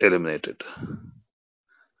 eliminate it.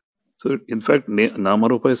 So, in fact,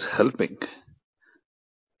 Namarupa is helping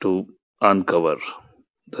to uncover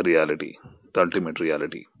the reality, the ultimate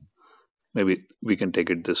reality. Maybe we can take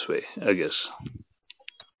it this way, I guess.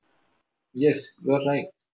 Yes, you are right.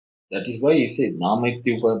 That is why he said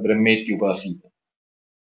Namatyupa Brahmetyupasita.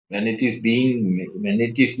 When it is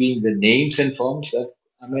being the names and forms that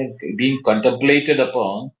being contemplated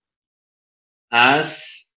upon as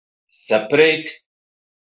separate,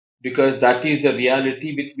 because that is the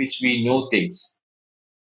reality with which we know things.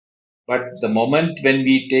 But the moment when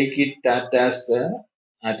we take it that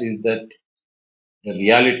the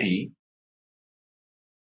reality,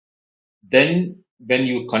 then when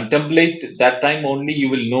you contemplate that time only you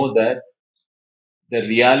will know that the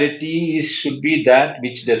reality should be that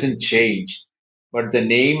which doesn't change. But the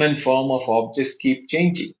name and form of objects keep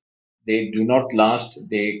changing. They do not last,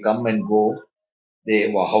 they come and go.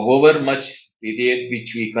 They, however much period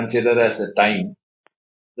which we consider as a time,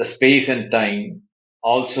 the space and time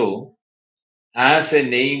also has a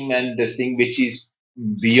name and this thing which is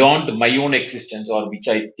beyond my own existence, or which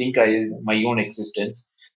I think I my own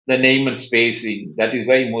existence, the name and space. That is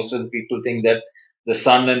why most of the people think that the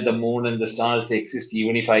sun and the moon and the stars exist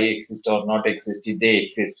even if I exist or not exist, they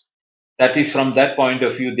exist. That is from that point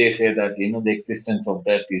of view they say that the existence of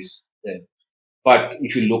that is there. But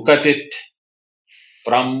if you look at it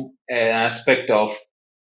from an aspect of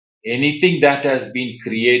anything that has been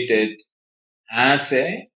created has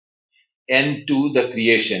a end to the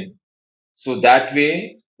creation. So that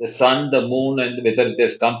way, the sun, the moon, and whether it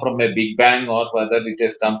has come from a big bang or whether it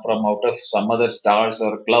has come from out of some other stars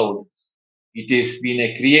or cloud, it has been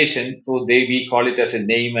a creation. So we call it as a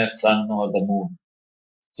name as sun or the moon.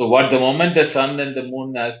 So what the moment the sun and the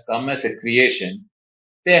moon has come as a creation,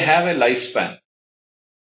 they have a lifespan.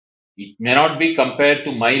 It may not be compared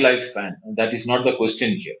to my lifespan. That is not the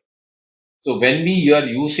question here. So when you are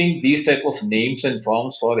using these type of names and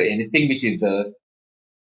forms for anything which is there,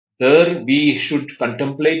 There we should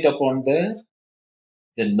contemplate upon the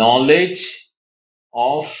knowledge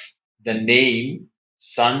of the name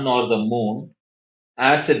sun or the moon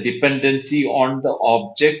as a dependency on the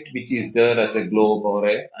object which is there as a globe or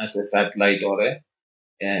as a satellite or a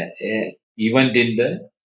event in the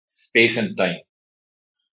space and time.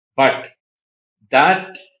 But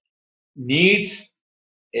that needs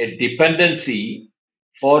a dependency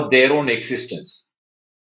for their own existence.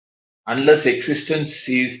 Unless existence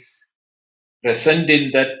is present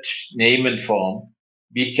in that name and form,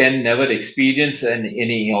 we can never experience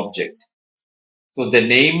any object. So the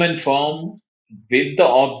name and form with the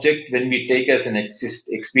object, when we take as an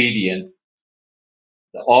experience,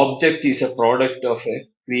 the object is a product of a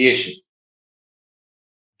creation.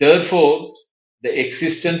 Therefore, the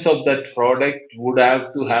existence of that product would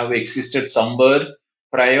have to have existed somewhere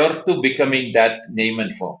prior to becoming that name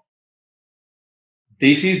and form.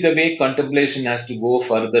 This is the way contemplation has to go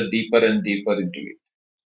further, deeper and deeper into it.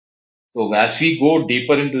 So as we go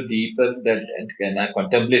deeper into deeper that and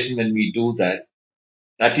contemplation, when we do that,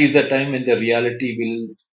 that is the time when the reality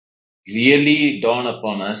will really dawn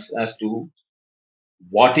upon us as to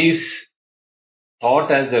what is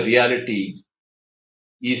thought as the reality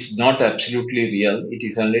is not absolutely real. It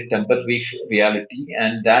is only temporary reality,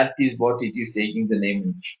 and that is what it is taking the name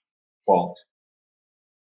and form.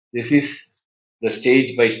 This is the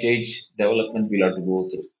stage by stage development we'll have to go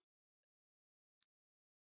through.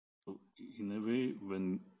 So in a way,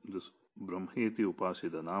 when this Brahmeti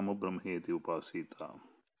Upasita, Nama Brahmeti Upasita,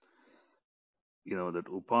 that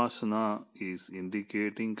Upasana is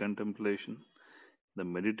indicating contemplation, the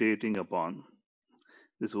meditating upon.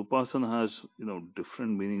 This Upasana has,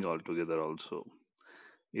 different meaning altogether also.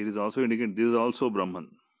 It is also indicating this is also Brahman,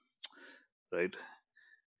 right?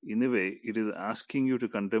 In a way, it is asking you to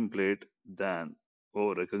contemplate than,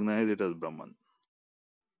 recognize it as Brahman.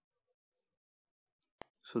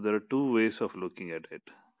 So there are two ways of looking at it.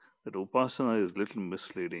 That Upasana is little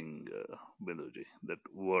misleading, Binduji. That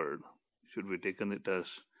word should be taken it as,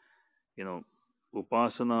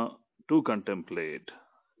 Upasana to contemplate.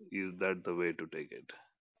 Is that the way to take it?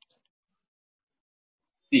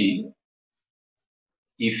 See,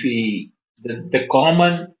 if we the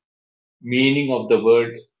common meaning of the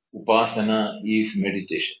word upasana is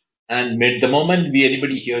meditation. And the moment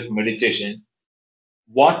anybody hears meditation,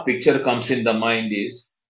 what picture comes in the mind is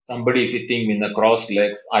somebody sitting in the crossed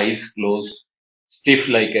legs, eyes closed, stiff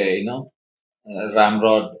like a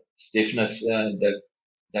ramrod, stiffness, the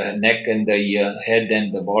neck and the head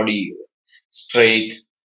and the body straight,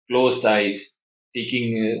 closed eyes,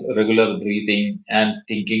 taking regular breathing and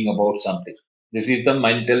thinking about something. This is the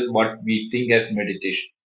mental what we think as meditation,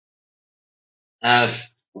 as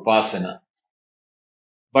upasana.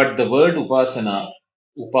 But the word upasana,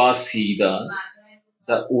 upasida,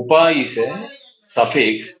 the upa is a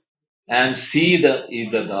suffix and sida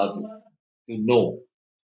is the dhatu, to know.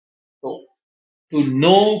 So to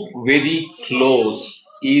know very close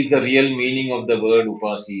is the real meaning of the word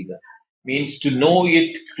upasida. Means to know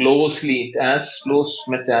it closely, as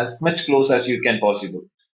much close as you can possible,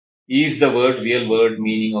 is the real word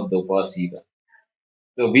meaning of the upasida.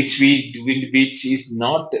 So which is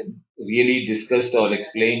not really discussed or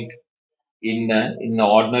explained in the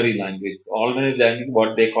ordinary language. Ordinary language,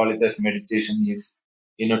 what they call it as meditation is,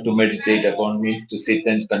 to meditate upon it, to sit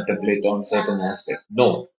and contemplate on certain aspect.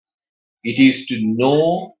 No, it is to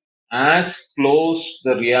know as close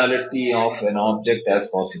the reality of an object as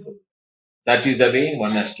possible. That is the way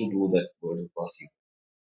one has to do that word possible.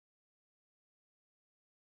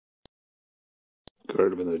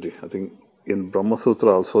 Correct, Binduji. I think in Brahma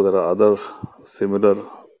Sutra also there are other similar,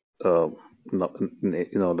 uh,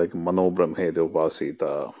 like Mano Brahmeti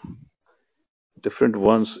Upasita, different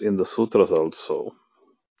ones in the sutras also.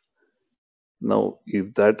 Now,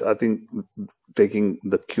 if that, I think, taking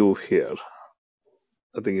the cue here,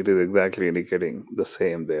 I think it is exactly indicating the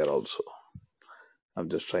same there also. I'm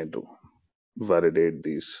just trying to validate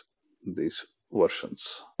these versions.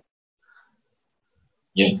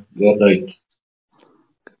 Yeah, you're right.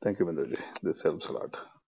 Thank you, Binduji. This helps a lot.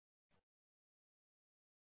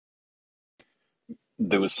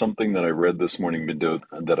 There was something that I read this morning, Vidot,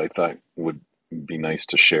 that I thought would be nice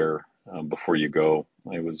to share before you go.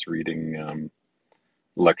 I was reading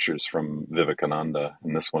lectures from Vivekananda,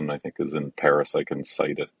 and this one I think is in Paris. I can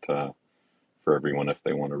cite it for everyone if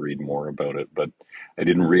they want to read more about it. But I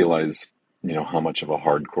didn't realize, how much of a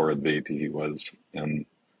hardcore Advaiti he was, and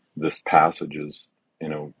this passage is,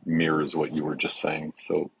 mirrors what you were just saying.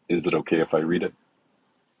 So, is it okay if I read it?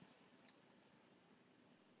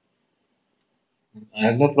 I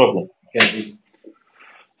have no problem. Can we?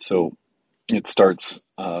 So, it starts.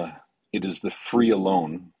 It is the free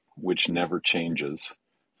alone which never changes,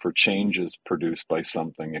 for change is produced by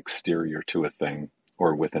something exterior to a thing,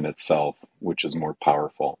 or within itself, which is more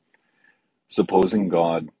powerful. Supposing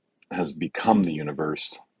God has become the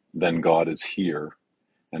universe, then God is here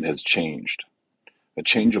and has changed. A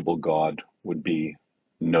changeable God would be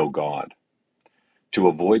no God. To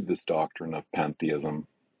avoid this doctrine of pantheism,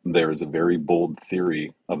 there is a very bold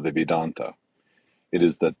theory of the Vedanta. It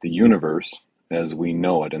is that the universe, as we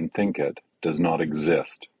know it and think it, does not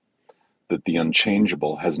exist, that the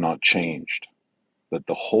unchangeable has not changed, that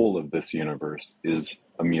the whole of this universe is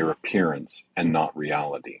a mere appearance and not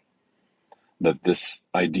reality, that this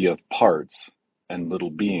idea of parts and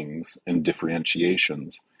little beings and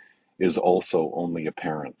differentiations is also only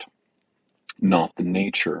apparent, not the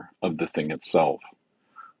nature of the thing itself.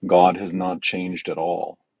 God has not changed at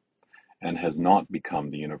all and has not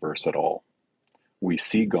become the universe at all. We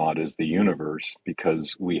see God as the universe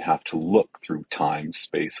because we have to look through time,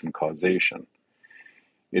 space, and causation.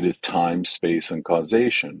 It is time, space, and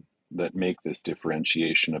causation that make this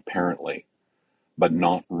differentiation apparently, but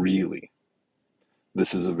not really.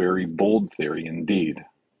 This is a very bold theory indeed.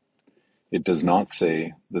 It does not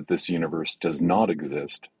say that this universe does not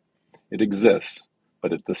exist. It exists,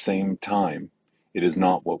 but at the same time, it is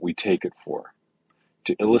not what we take it for.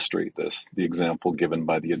 To illustrate this, the example given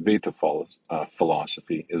by the Advaita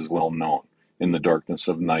philosophy is well known. In the darkness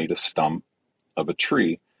of night, a stump of a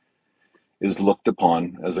tree is looked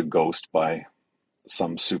upon as a ghost by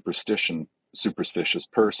some superstitious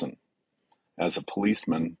person, as a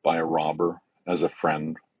policeman by a robber, as a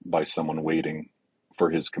friend by someone waiting for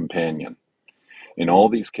his companion. In all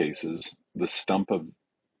these cases, the stump of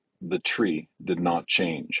the tree did not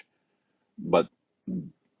change, but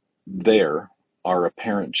there are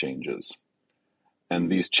apparent changes,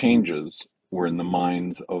 and these changes were in the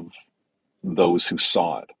minds of those who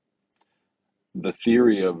saw it. The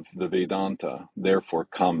theory of the Vedanta therefore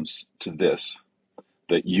comes to this,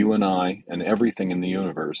 that you and I and everything in the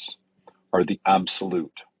universe are the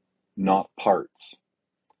absolute, not parts,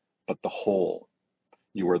 but the whole.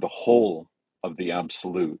 You are the whole of the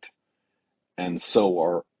absolute, and so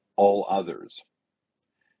are all others.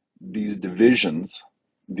 These divisions,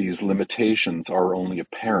 these limitations are only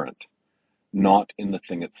apparent, not in the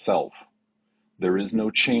thing itself. There is no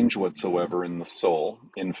change whatsoever in the soul,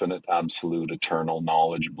 infinite, absolute, eternal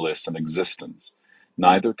knowledge, bliss, and existence.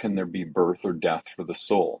 Neither can there be birth or death for the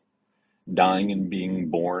soul. Dying and being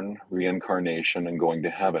born, reincarnation, and going to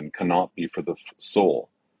heaven cannot be for the soul.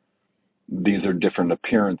 These are different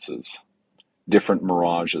appearances, different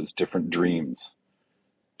mirages, different dreams.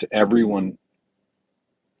 To every one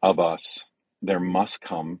of us, there must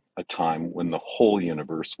come a time when the whole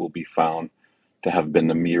universe will be found to have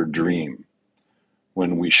been a mere dream,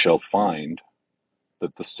 when we shall find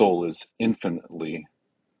that the soul is infinitely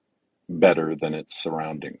better than its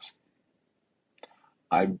surroundings.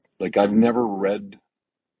 I've read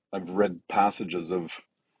passages of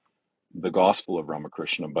the Gospel of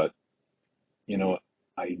Ramakrishna, but you know,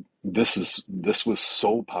 this was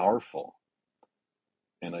so powerful,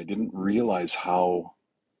 and I didn't realize how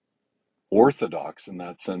orthodox in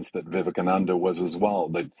that sense that Vivekananda was as well.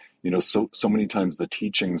 That so many times the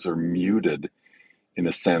teachings are muted in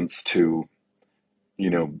a sense to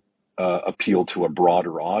you know appeal to a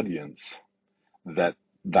broader audience. That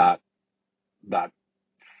that that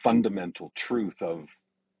fundamental truth of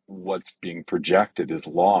what's being projected is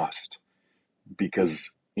lost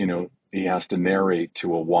because he has to narrate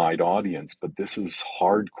to a wide audience. But this is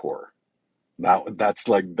hardcore. That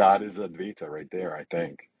is Advaita right there, I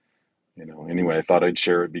think. Anyway, I thought I'd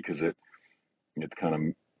share it because it kind of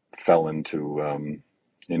fell into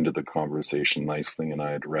the conversation nicely, and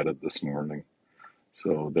I had read it this morning.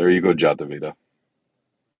 So there you go, Jatavita.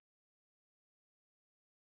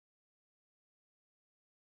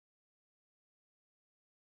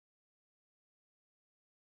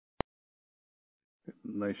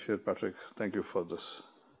 Nice share, Patrick. Thank you for this.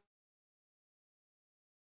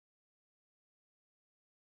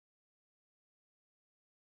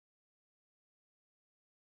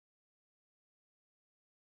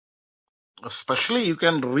 Especially, you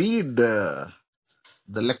can read the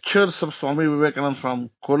lectures of Swami Vivekananda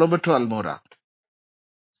from Colombo to Almora.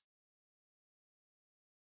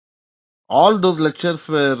 All those lectures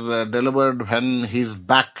were delivered when he's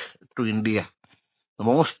back to India. The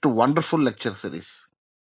most wonderful lecture series.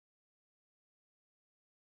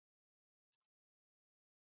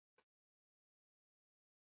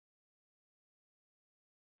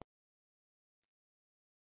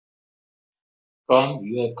 Ron,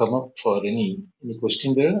 you have come up for any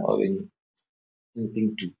question there or anything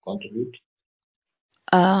to contribute?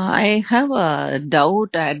 I have a doubt.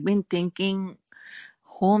 I had been thinking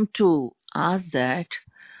whom to ask that,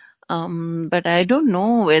 but I don't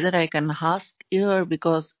know whether I can ask here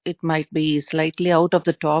because it might be slightly out of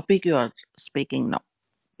the topic you are speaking now.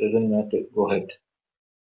 Doesn't matter. Go ahead.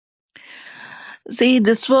 See,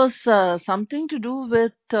 this was something to do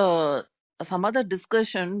with some other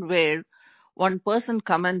discussion where one person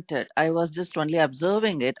commented. I was just only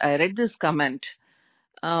observing it. I read this comment,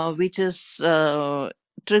 which is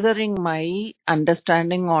triggering my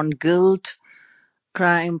understanding on guilt,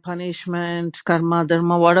 crime, punishment, karma,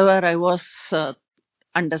 dharma, whatever I was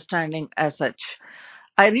understanding as such.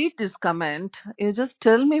 I read this comment. You just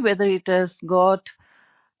tell me whether it has got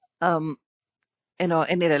um,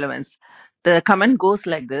 any relevance. The comment goes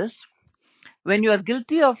like this: when you are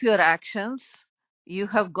guilty of your actions, you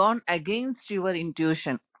have gone against your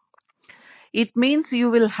intuition. It means you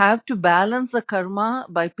will have to balance the karma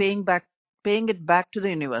by paying it back to the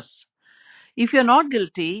universe. If you're not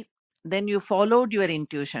guilty, then you followed your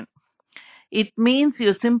intuition. It means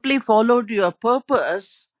you simply followed your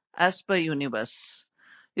purpose as per universe.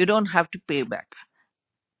 You don't have to pay back.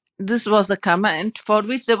 This was the comment for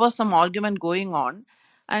which there was some argument going on,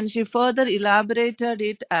 and she further elaborated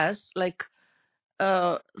it as like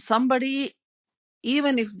somebody,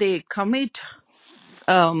 even if they commit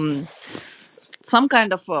um, some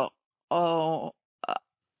kind of uh,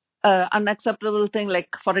 unacceptable thing, like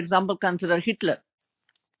for example, consider Hitler.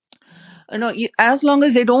 As long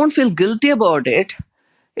as they don't feel guilty about it,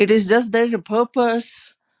 it is just their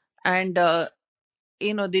purpose, and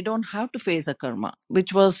they don't have to face a karma,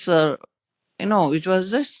 which was which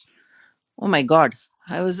was just, oh my god,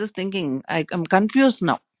 I was just thinking I'm confused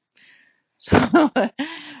now. So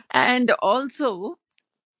and also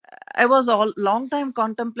I was all long time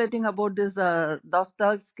contemplating about this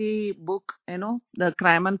Dostoevsky book, the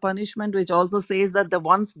Crime and Punishment, which also says that the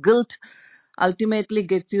one's guilt ultimately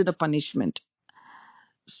gets you the punishment.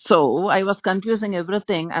 So I was confusing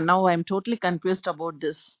everything, and now I'm totally confused about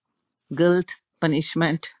this guilt,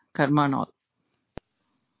 punishment, karma, and all.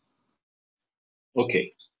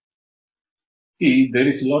 Okay. See, there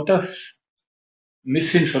is a lot of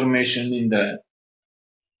misinformation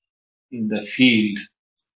in the field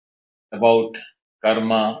about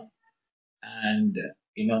karma and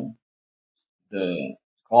you know the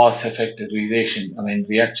cause effect relation. I mean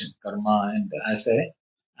reaction, karma and as a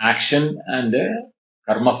action and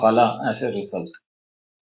karma phala as a result.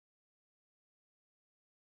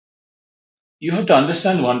 You have to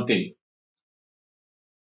understand one thing: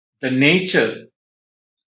 the nature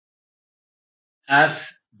has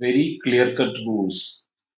very clear cut rules,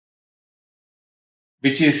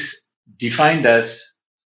 which is defined as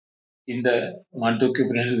in the Mandukya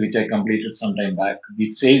Upanishad, which I completed some time back,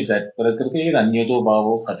 which says that Prakriti Anyado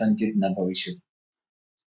Bhavo Katanchit Na Bhavishyat.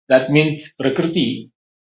 That means Prakriti,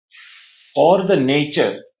 or the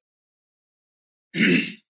nature,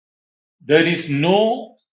 there is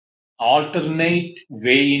no alternate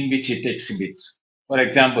way in which it exhibits. For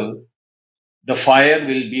example, the fire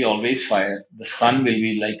will be always fire, the sun will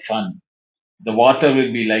be like sun, the water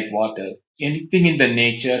will be like water. Anything in the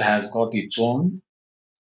nature has got its own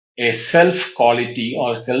a self quality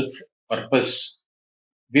or self purpose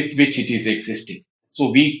with which it is existing.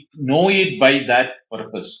 So we know it by that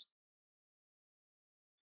purpose.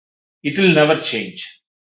 It will never change.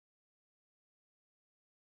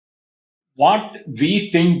 What we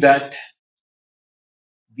think that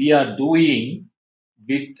we are doing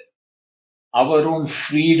with our own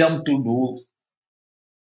freedom to do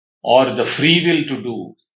or the free will to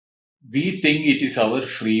do, we think it is our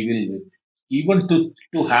free will. Even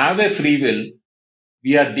to have a free will,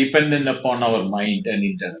 we are dependent upon our mind and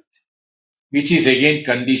intellect, which is again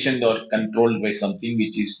conditioned or controlled by something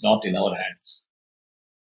which is not in our hands.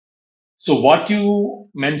 So what you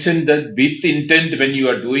mentioned that with intent when you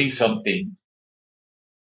are doing something,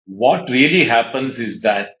 what really happens is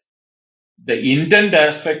that the intent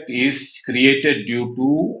aspect is created due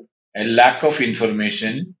to a lack of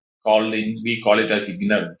information we call it as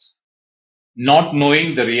ignorance. Not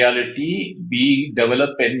knowing the reality, we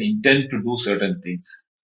develop an intent to do certain things.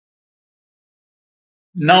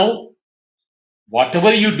 Now,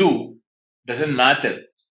 whatever you do doesn't matter.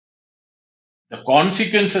 The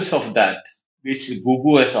consequences of that, which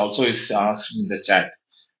Gugu has also is asked in the chat,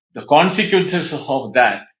 the consequences of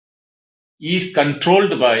that is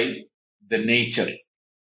controlled by the nature.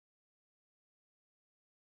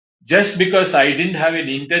 Just because I didn't have an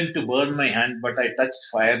intent to burn my hand, but I touched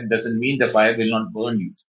fire, doesn't mean the fire will not burn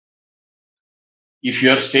you. If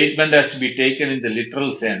your statement has to be taken in the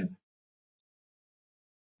literal sense,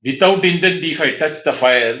 without intent, if I touch the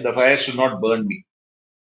fire should not burn me.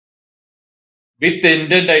 With the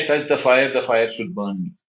intent I touch the fire should burn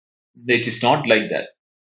me. It is not like that.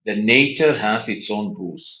 The nature has its own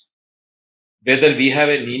rules. Whether we have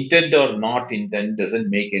an intent or not intent doesn't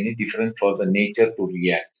make any difference for the nature to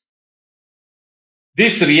react.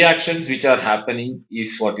 These reactions which are happening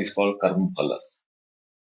is what is called karma phalas.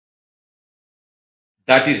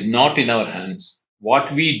 That is not in our hands.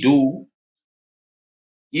 What we do,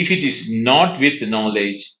 if it is not with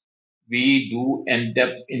knowledge, we end up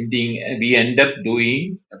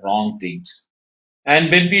doing wrong things.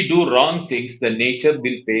 And when we do wrong things, the nature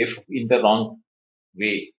will pay in the wrong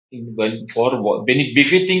way, when it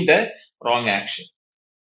befitting the wrong action.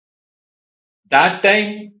 That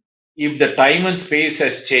time, if the time and space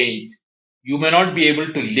has changed, you may not be able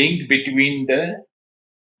to link between the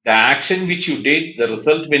action which you did, the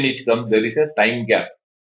result when it comes, there is a time gap.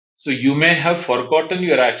 So you may have forgotten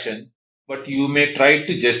your action, but you may try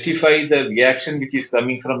to justify the reaction which is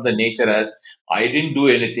coming from the nature as I didn't do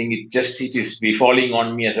anything. It is befalling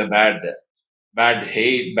on me as a bad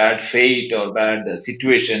hate, bad fate, or bad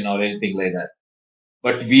situation, or anything like that.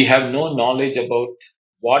 But we have no knowledge about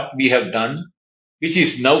what we have done, which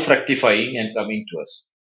is now fructifying and coming to us.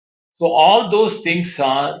 So all those things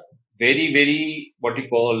are very, very what you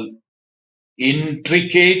call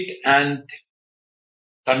intricate and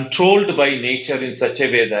controlled by nature in such a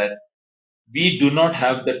way that we do not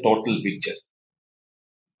have the total picture.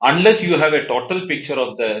 Unless you have a total picture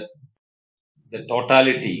of the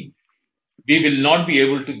totality, we will not be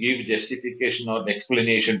able to give justification or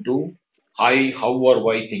explanation to how or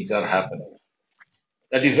why things are happening.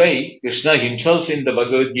 That is why Krishna himself in the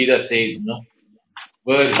Bhagavad Gita says,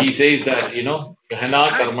 where he says that, Gahana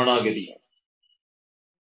Karmana Gati.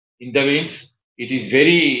 In the means, it is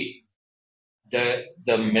very,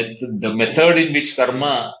 the method in which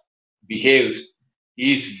karma behaves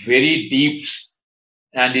is very deep,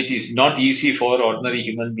 and it is not easy for ordinary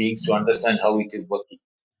human beings to understand how it is working,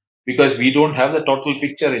 because we don't have the total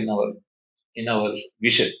picture in our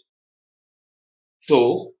vision.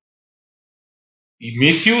 So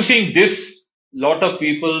misusing this, lot of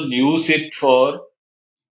people use it for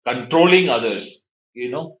controlling others,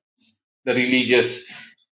 the religious,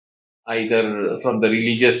 either from the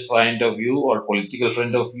religious point of view or political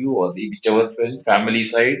point of view or the whichever friend, family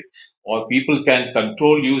side, or people can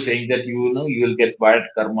control you saying that you will get bad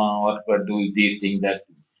karma or do these things. That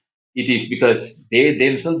it is because they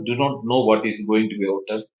themselves do not know what is going to be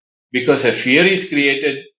out of, because a fear is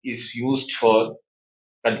created, is used for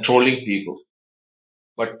controlling people.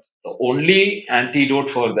 But the only antidote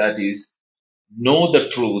for that is know the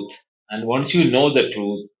truth. And once you know the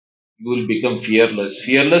truth, you will become fearless.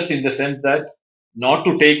 Fearless in the sense that not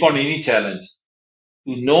to take on any challenge,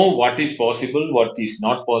 to know what is possible, what is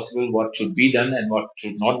not possible, what should be done, and what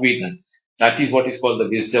should not be done. That is what is called the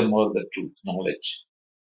wisdom or the truth, knowledge.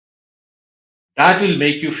 That will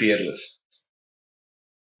make you fearless.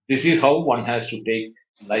 This is how one has to take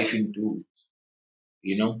life into,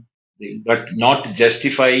 but not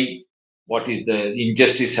justify what is the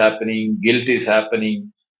injustice happening, guilt is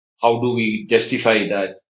happening. How do we justify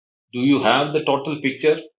that? Do you have the total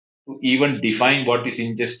picture to even define what is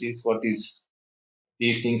injustice, what is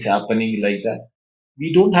these things happening like that?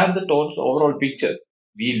 We don't have the total overall picture.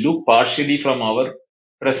 We look partially from our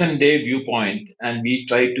present day viewpoint and we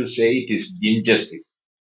try to say it is injustice.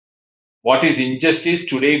 What is injustice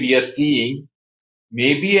today we are seeing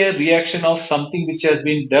may be a reaction of something which has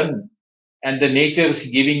been done and the nature is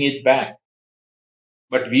giving it back,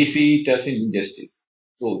 but we see it as an injustice.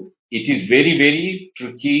 So it is very, very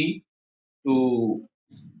tricky to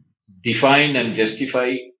define and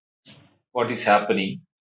justify what is happening.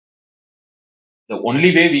 The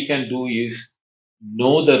only way we can do is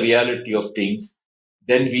know the reality of things,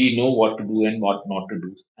 then we know what to do and what not to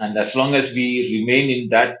do. And as long as we remain in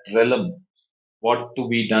that realm, what to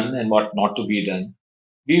be done and what not to be done,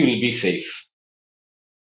 we will be safe.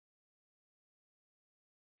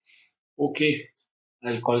 Okay,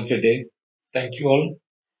 I'll call it a day. Thank you all.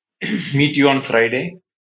 Meet you on Friday,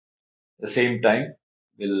 the same time.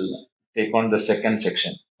 We'll take on the second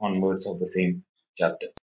section onwards of the same chapter.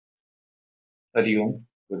 Hari Om.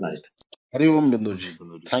 Good night. Hari Om, Binduji.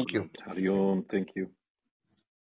 Good Thank you. night. Hariom, thank you.